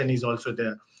reputation is also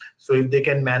there. So if they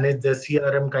can manage the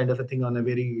CRM kind of a thing on a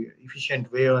very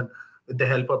efficient way on with the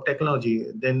help of technology,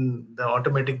 then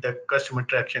the customer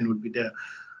traction would be there.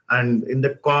 And in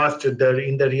the cost, in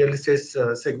the real estate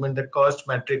segment, the cost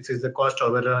matrix is the cost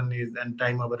overrun is and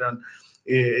time overrun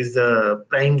is the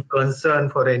prime concern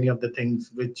for any of the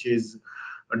things which is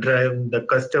drive the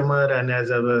customer and as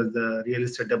well as the real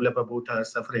estate developer both are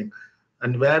suffering.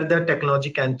 And where the technology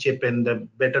can chip in, the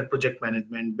better project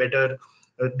management, better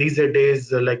these are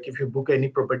days, like if you book any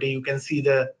property, you can see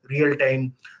the real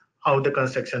time how the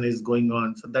construction is going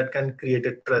on. So that can create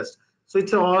a trust. So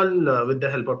it's all with the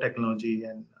help of technology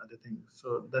and other things.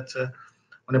 So that's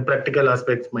on a practical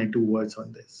aspect, my 2 words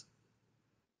on this.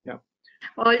 Yeah.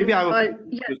 All, Maybe I have a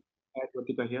yeah. add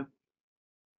Pratika here.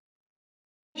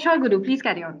 Sure, Guru, please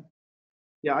carry on.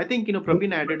 Yeah, I think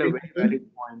Praveen added a very valid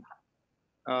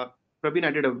point. Praveen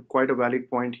added quite a valid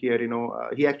point here.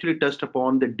 He actually touched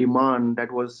upon the demand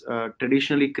that was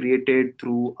traditionally created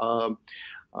through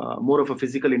more of a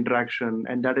physical interaction,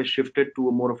 and that has shifted to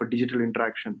a more of a digital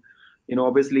interaction.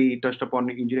 Obviously, he touched upon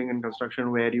engineering and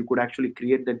construction, where you could actually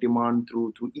create the demand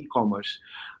through e-commerce,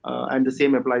 and the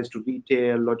same applies to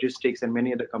retail, logistics, and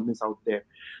many other companies out there.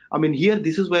 I mean, here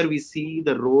this is where we see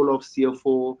the role of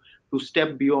CFO to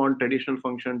step beyond traditional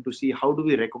function to see how do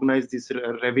we recognize this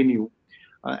revenue.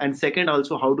 And second,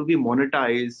 also, how do we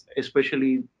monetize,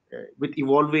 especially with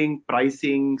evolving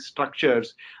pricing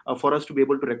structures, for us to be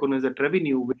able to recognize that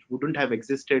revenue, which wouldn't have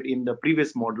existed in the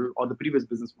previous model or the previous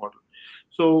business model.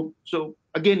 So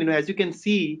again, as you can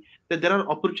see, that there are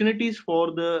opportunities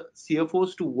for the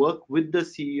CFOs to work with the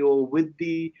CEO, with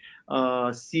the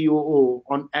COO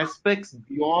on aspects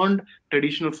beyond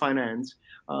traditional finance,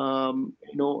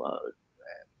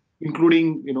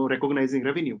 including recognizing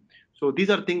revenue. So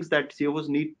these are things that CFOs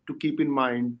need to keep in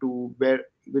mind to where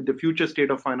with the future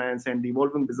state of finance and the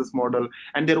evolving business model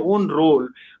and their own role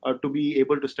to be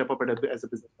able to step up as a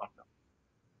business partner.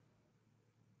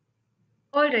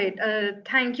 All right.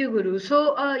 Thank you, Guru.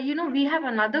 So, we have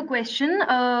another question.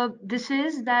 This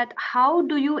is that how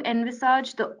do you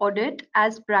envisage the audit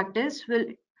as practice will,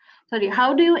 sorry,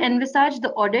 how do you envisage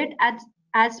the audit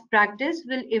as practice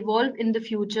will evolve in the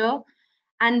future,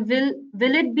 and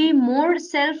will it be more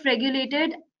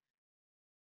self-regulated,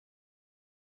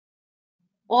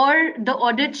 or the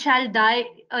audit shall die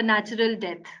a natural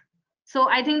death? So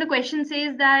I think the question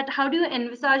says that how do you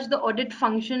envisage the audit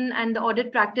function and the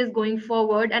audit practice going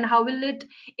forward, and how will it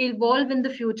evolve in the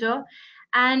future?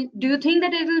 And do you think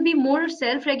that it will be more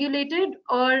self-regulated,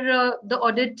 or the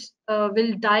audit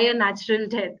will die a natural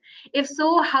death? If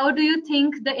so, how do you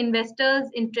think the investors'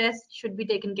 interests should be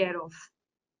taken care of?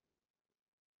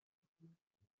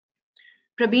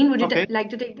 Prabeen, would you like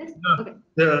to take this?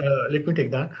 Yeah. Okay. Let me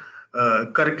take that.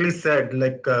 Correctly said,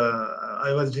 like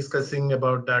I was discussing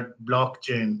about that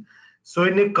blockchain. So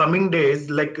in the coming days,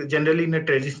 like generally in a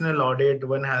traditional audit,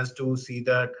 one has to see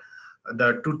that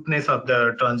the truthness of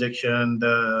the transaction,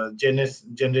 the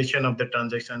generation of the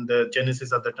transaction, the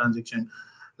genesis of the transaction.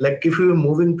 Like if you're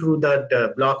moving through that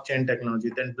blockchain technology,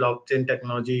 then blockchain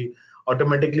technology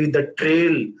automatically the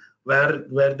trail where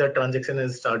the transaction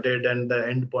is started and the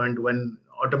end point, when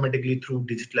automatically through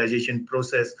digitalization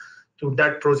process, through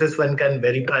that process one can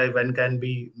verify, one can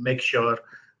be make sure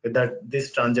that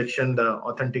this transaction, the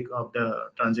authentic of the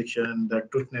transaction, the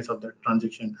truthness of the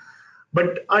transaction.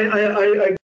 But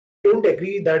I don't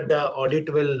agree that the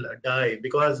audit will die,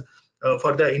 because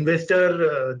for the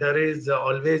investor there is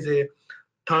always a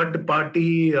third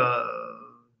party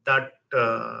that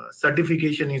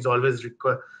certification is always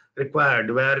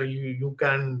required, where you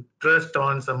can trust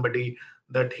on somebody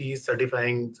that he is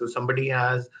certifying. So somebody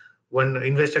has one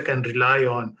investor can rely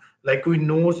on, like we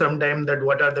know sometimes that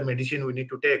what are the medicine we need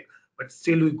to take, but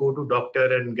still we go to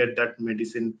doctor and get that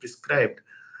medicine prescribed.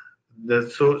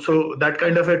 So that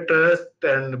kind of a trust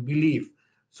and belief.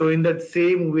 So in that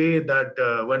same way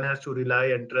that one has to rely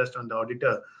and trust on the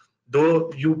auditor,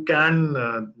 though you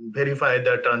can verify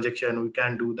the transaction, we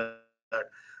can do that,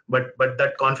 but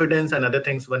that confidence and other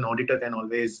things one auditor can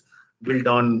always build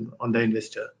on the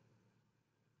investor.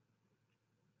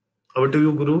 Over to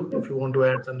you, Guru, if you want to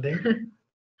add something.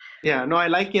 Yeah, no, I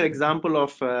like your example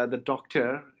of the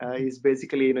doctor. Is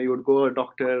basically, you would go a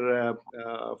doctor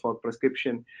for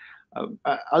prescription.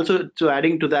 Also, to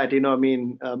adding to that,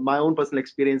 my own personal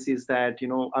experience is that,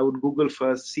 I would Google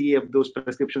first, see if those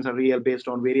prescriptions are real based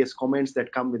on various comments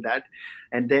that come with that,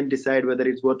 and then decide whether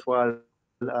it's worthwhile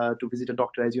to visit a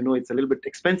doctor. As you know, it's a little bit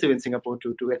expensive in Singapore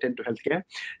to attend to healthcare,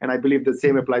 and I believe the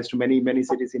same applies to many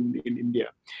cities in India.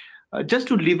 Just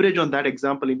to leverage on that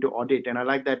example into audit, and I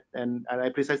like that, and I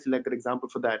precisely like that example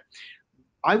for that.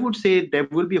 I would say there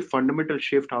will be a fundamental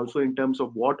shift also in terms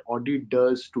of what audit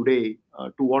does today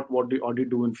to what the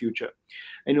audit do in future.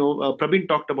 Praveen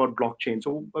talked about blockchain.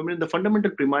 So, the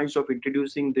fundamental premise of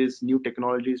introducing these new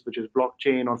technologies, which is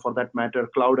blockchain, or for that matter,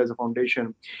 cloud as a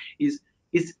foundation, is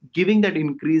giving that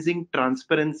increasing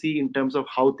transparency in terms of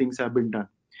how things have been done.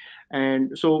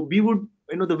 And so we would,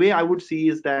 the way I would see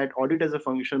is that audit as a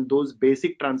function, those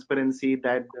basic transparency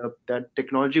that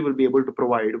technology will be able to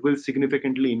provide will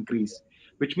significantly increase,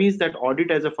 which means that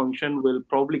audit as a function will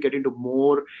probably get into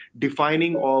more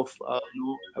defining of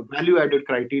value added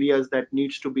criteria that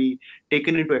needs to be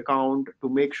taken into account to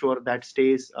make sure that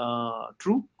stays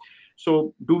true.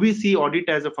 So do we see audit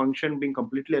as a function being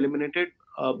completely eliminated?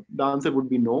 The answer would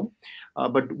be no.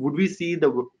 But would we see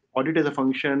the audit as a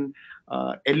function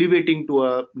elevating to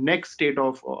a next state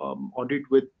of audit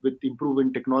with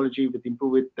improving technology, with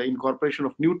the incorporation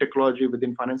of new technology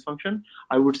within finance function?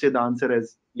 I would say the answer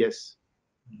is yes.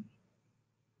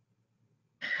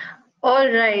 All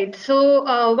right. So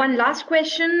one last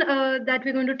question that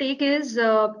we're going to take is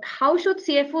how should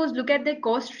CFOs look at their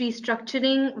cost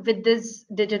restructuring with this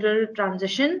digital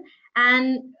transition?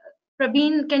 And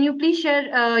Praveen, can you please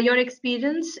share your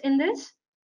experience in this?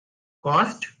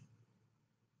 Cost?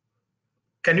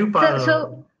 Can you?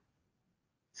 So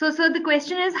the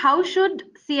question is, how should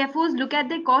CFOs look at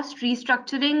their cost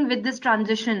restructuring with this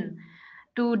transition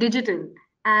to digital?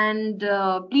 And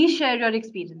please share your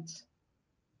experience.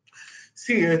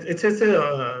 See, it's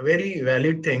a very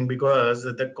valid thing because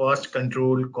the cost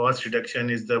control, cost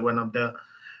reduction is the one of the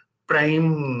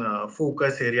prime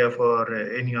focus area for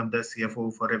any of the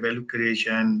CFO for a value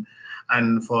creation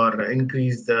and for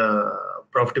increase the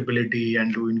profitability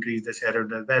and to increase the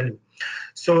shareholder value.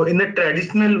 So in the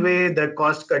traditional way, the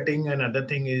cost cutting and other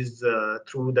thing is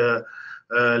through the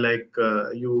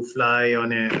you fly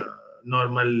on a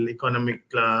normal economic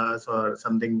class or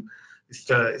something,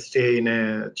 stay in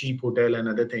a cheap hotel and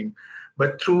other thing.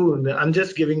 But I'm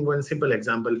just giving one simple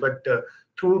example, but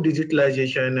through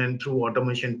digitalization and through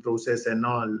automation process and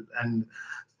all, and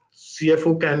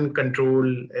CFO can control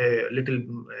a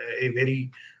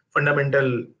very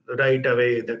fundamental right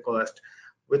away the cost.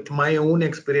 With my own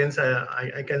experience,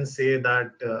 I can say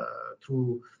that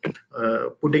through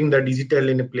putting the digital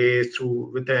in a place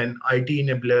through with an IT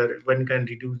enabler, one can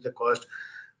reduce the cost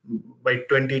by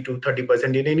 20 to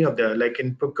 30% in any of the, like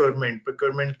in procurement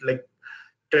like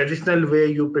traditional way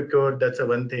you procure, that's a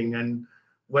one thing. And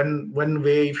one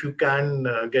way, if you can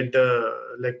get the,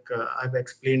 I've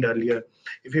explained earlier,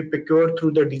 if you procure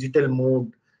through the digital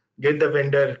mode, get the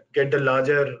vendor, get the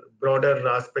larger broader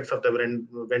aspects of the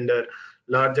vendor,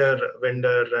 larger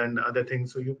vendor and other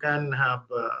things, so you can have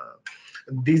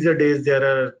these days there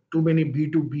are too many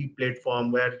B2B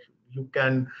platform where you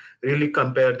can really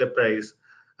compare the price.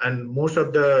 And most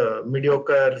of the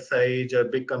mediocre size or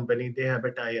big company, they have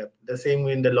a tie-up. The same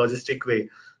way in the logistic,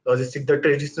 the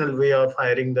traditional way of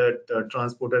hiring the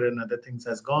transporter and other things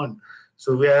has gone.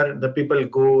 So where the people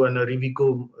go and a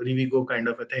Rivigo kind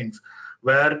of a things,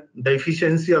 where the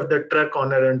efficiency of the truck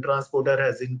owner and transporter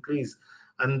has increased,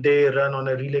 and they run on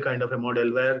a relay kind of a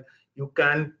model where you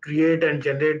can create and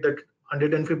generate that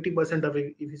 150% of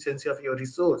efficiency of your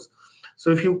resource.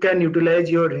 So if you can utilize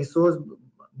your resource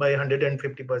by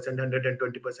 150%,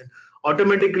 120%,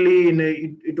 automatically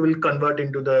it will convert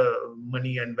into the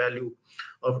money and value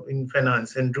of in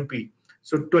finance and rupee.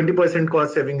 So 20%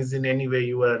 cost saving is in any way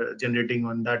you are generating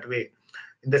on that way.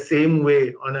 In the same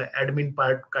way, on an admin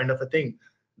part kind of a thing,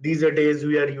 these are days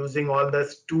we are using all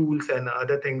the tools and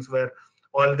other things where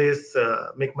all this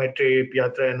make my trip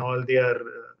yatra and all, they are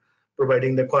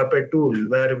providing the corporate tool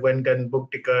where one can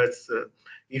book tickets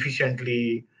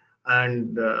efficiently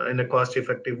and in a cost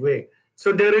effective way.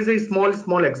 So there is a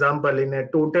small example in a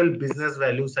total business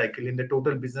value cycle, in the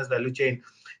total business value chain.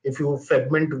 If you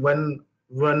fragment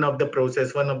one of the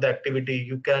process, one of the activity,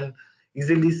 you can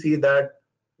easily see that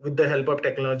with the help of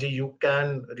technology you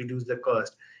can reduce the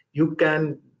cost, you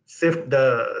can shift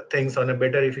the things on a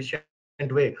better efficient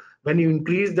way. When you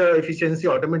increase the efficiency,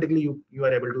 automatically you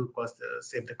are able to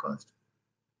save the cost.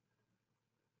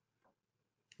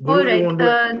 All Guru, you right. want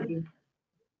to add anything?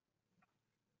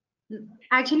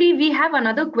 Actually, we have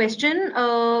another question.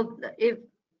 If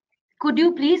could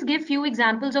you please give few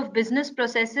examples of business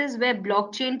processes where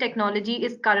blockchain technology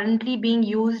is currently being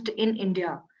used in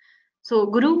India? So,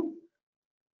 Guru?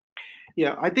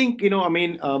 Yeah, I think,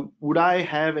 would I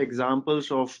have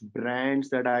examples of brands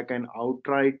that I can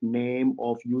outright name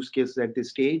of use cases at this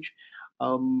stage?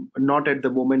 Not at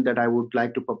the moment that I would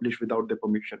like to publish without the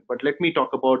permission. But let me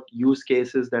talk about use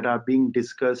cases that are being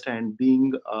discussed and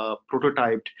being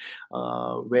prototyped,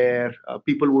 where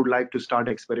people would like to start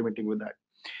experimenting with that.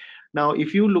 Now,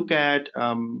 if you look at,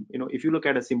 if you look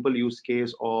at a simple use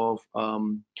case of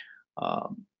um,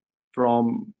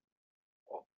 from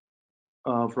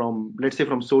from, let's say,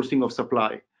 from sourcing of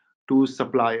supply to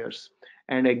suppliers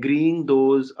and agreeing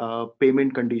those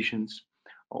payment conditions,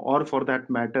 or for that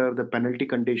matter the penalty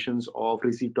conditions of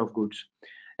receipt of goods,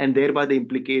 and thereby the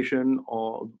implication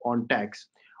on tax.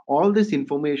 All this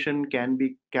information can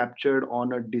be captured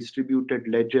on a distributed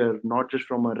ledger, not just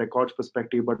from a records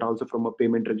perspective but also from a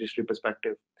payment registry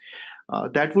perspective.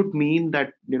 That would mean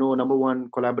that, number one,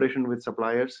 collaboration with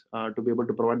suppliers to be able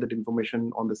to provide that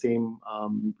information on the same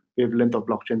wavelength of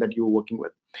blockchain that you're working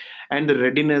with, and the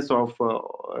readiness of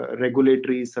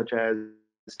regulatories such as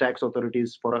tax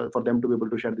authorities for them to be able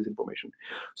to share this information.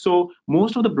 So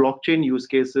most of the blockchain use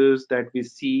cases that we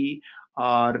see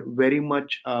are very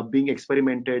much being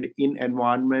experimented in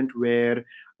environment where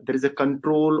there is a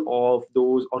control of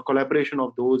those or collaboration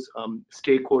of those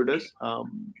stakeholders,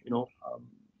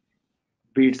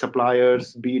 be it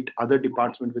suppliers, be it other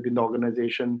departments within the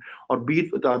organization, or be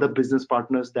it with the other business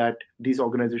partners that these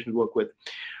organizations work with.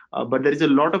 But there is a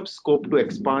lot of scope to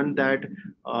expand that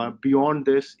beyond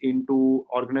this into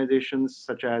organizations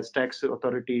such as tax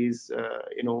authorities,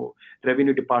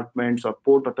 revenue departments or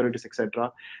port authorities,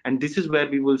 etc. And this is where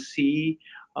we will see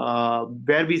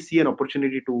where we see an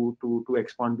opportunity to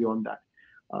expand beyond that.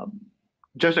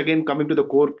 Just again coming to the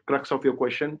core crux of your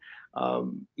question,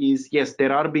 is yes,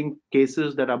 there are being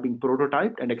cases that are being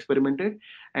prototyped and experimented,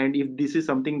 and if this is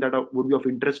something that would be of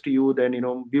interest to you, then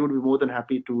we would be more than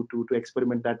happy to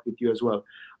experiment that with you as well.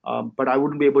 But I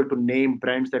wouldn't be able to name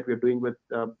brands that we're doing with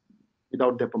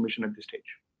without their permission at this stage.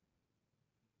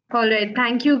 All right,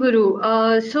 thank you, Guru.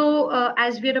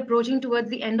 As we are approaching towards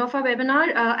the end of our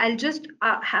webinar, I'll just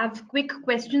have quick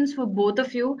questions for both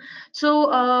of you.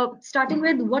 So, starting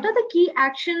with, what are the key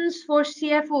actions for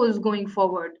CFOs going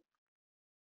forward?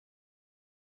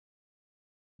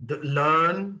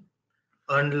 Learn,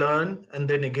 unlearn, and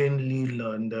then again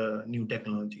relearn the new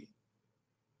technology.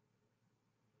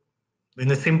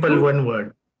 In a simple one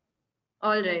word.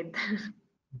 All right.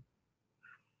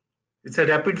 It's a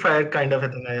rapid fire kind of a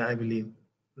thing, I believe.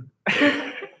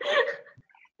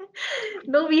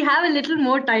 No, we have a little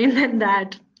more time than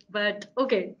that, but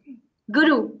okay.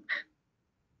 Guru.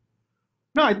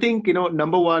 No, I think,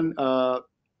 number one,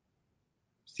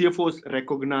 CFOs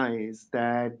recognize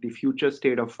that the future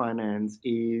state of finance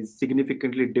is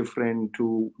significantly different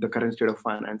to the current state of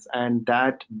finance, and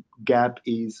that gap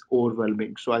is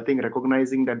overwhelming. So I think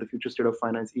recognizing that the future state of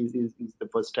finance is the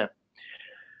first step.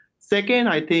 Second,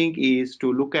 I think, is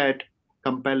to look at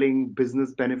compelling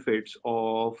business benefits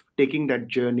of taking that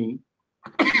journey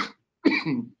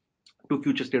to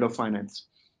future state of finance.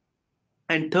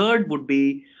 And third would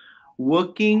be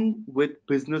working with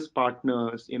business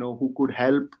partners, who could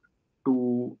help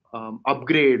to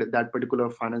upgrade that particular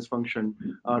finance function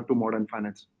to modern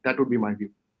finance. That would be my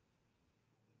view.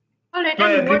 All right. No,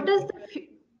 I And agree. what does the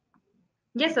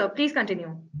Yes, sir. Please continue.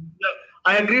 Yeah,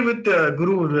 I agree with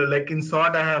Guru. Like in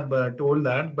short, I have told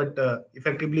that, but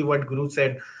effectively, what Guru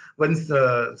said, once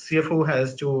CFO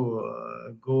has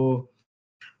to go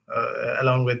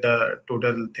along with the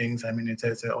total things. I mean, it's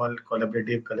all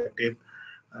collaborative, collective,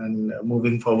 and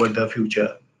moving forward the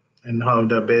future and how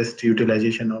the best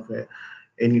utilization of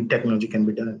any technology can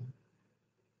be done.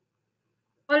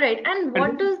 All right. And what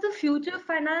And does the future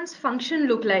finance function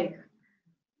look like?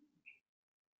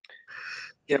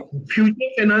 yeah, Future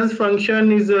finance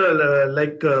function is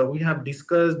like we have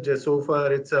discussed so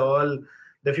far. It's all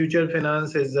the future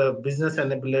finance is a business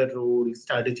enabler role,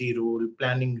 strategy role,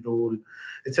 planning role.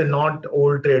 It's a not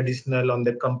old traditional on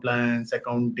the compliance,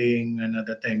 accounting, and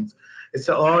other things. It's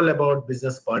all about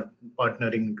business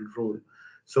partnering role.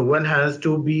 So one has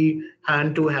to be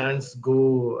hand to hands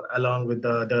go along with the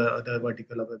other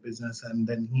vertical of a business, and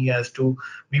then he has to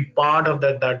be part of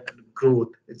that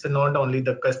growth. It's not only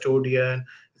the custodian,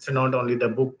 it's not only the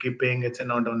bookkeeping, it's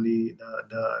not only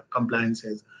the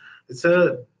compliances. It's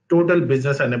a total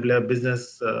business enabler,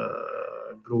 business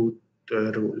growth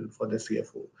role for the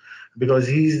CFO, because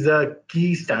he's the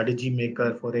key strategy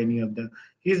maker for any of the.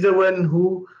 He's the one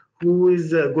who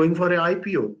is going for an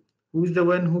IPO, who's the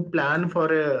one who plan for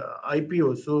a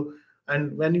IPO. So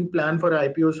And when you plan for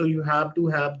IPO, so you have to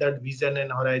have that vision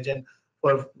and horizon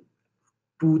for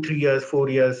 2 3 years 4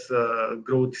 years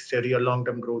growth strategy or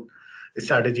long-term growth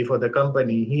strategy for the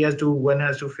company. He has to one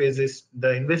has to face this,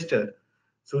 the investor.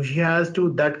 So he has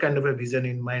to that kind of a vision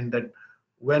in mind, that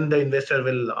when the investor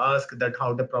will ask that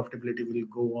how the profitability will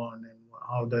go on and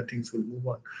how the things will move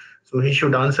on, so he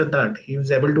should answer that. He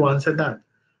was able to answer that.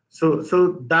 So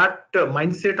that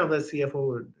mindset of a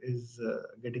CFO is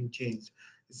getting changed.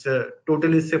 It's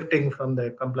totally shifting from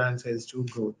the compliances to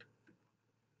growth.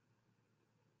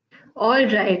 All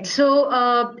right.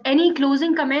 So, any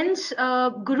closing comments?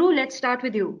 Guru, let's start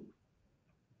with you.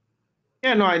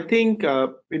 Yeah, no, I think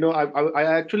I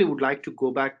actually would like to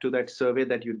go back to that survey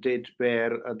that you did,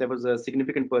 where there was a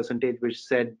significant percentage which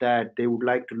said that they would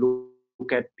like to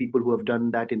look at people who have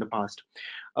done that in the past.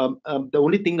 The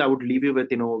only thing I would leave you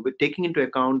with, with taking into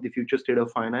account the future state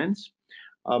of finance,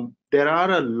 there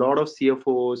are a lot of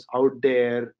CFOs out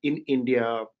there in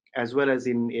India as well as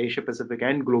in Asia Pacific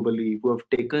and globally who have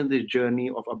taken this journey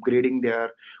of upgrading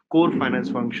their core finance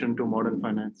function to modern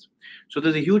finance. So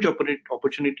there's a huge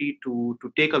opportunity to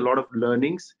take a lot of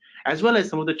learnings as well as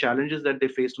some of the challenges that they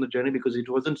faced on the journey, because it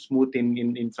wasn't smooth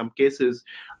in some cases,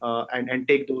 and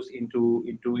take those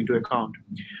into account.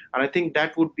 And I think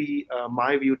that would be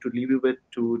my view to leave you with,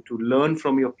 to learn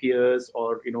from your peers,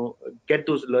 or get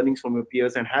those learnings from your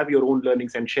peers and have your own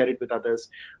learnings and share it with others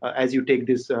as you take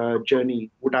this journey,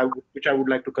 which I would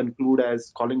like to conclude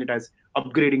as calling it as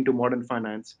upgrading to modern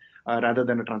finance rather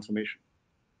than a transformation.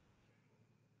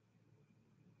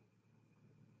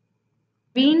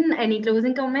 Been any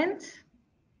closing comments?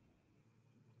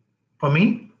 For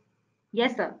me,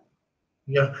 Yes, sir.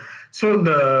 yeah. So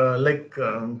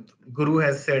the Guru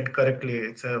has said correctly,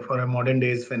 it's for a modern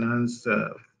days finance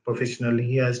professional.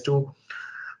 He has to,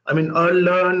 I mean,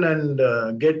 learn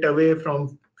and get away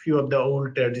from few of the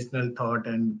old traditional thought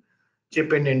and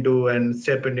chip in into and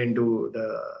step in into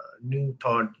the new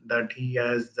thought, that he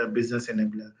has the business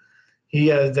enabler. He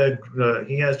has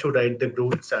to write the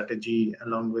growth strategy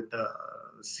along with the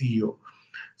CEO.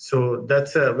 So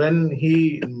that's when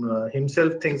he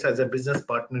himself thinks as a business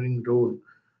partnering role.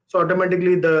 So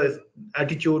automatically the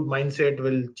attitude mindset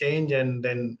will change, and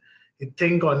then he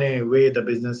think on a way the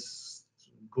business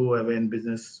go away in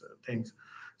business things.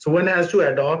 So one has to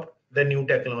adopt the new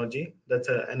technology. That's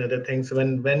another thing. So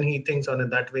when he thinks on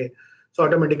it that way, so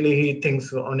automatically he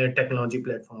thinks on a technology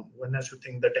platform. One has to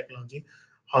think the technology,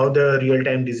 how the real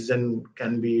time decision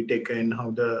can be taken,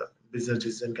 how the business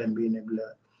decision can be enabled.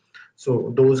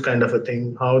 So those kind of a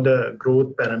thing, how the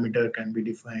growth parameter can be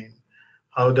defined,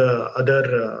 how the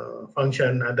other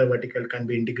function, other vertical can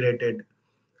be integrated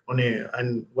on a,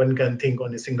 and one can think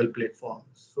on a single platform.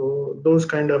 So those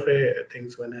kind of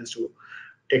things one has to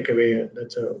take away.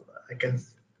 That's I can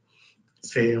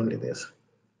say only this.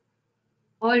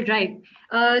 All right.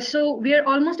 So we are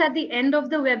almost at the end of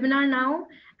the webinar now.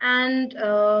 And,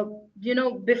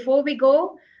 before we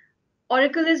go,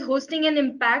 Oracle is hosting an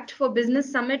Impact for Business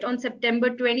Summit on September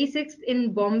 26th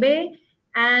in Bombay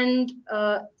and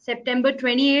September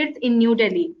 28th in New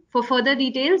Delhi. For further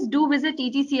details, do visit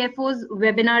ETCFO's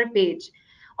webinar page.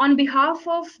 On behalf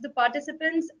of the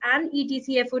participants and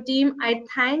ETCFO team, I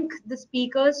thank the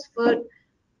speakers for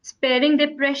sparing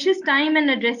their precious time and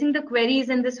addressing the queries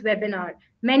in this webinar.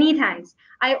 Many thanks.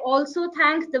 I also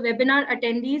thank the webinar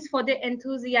attendees for their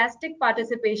enthusiastic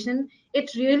participation.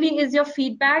 It really is your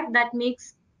feedback that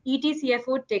makes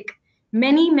ETCFO tick.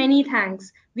 Many, many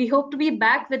thanks. We hope to be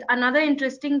back with another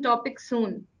interesting topic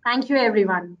soon. Thank you,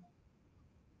 everyone.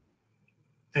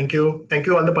 Thank you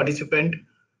all the participant,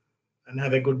 and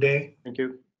have a good day. Thank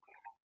you.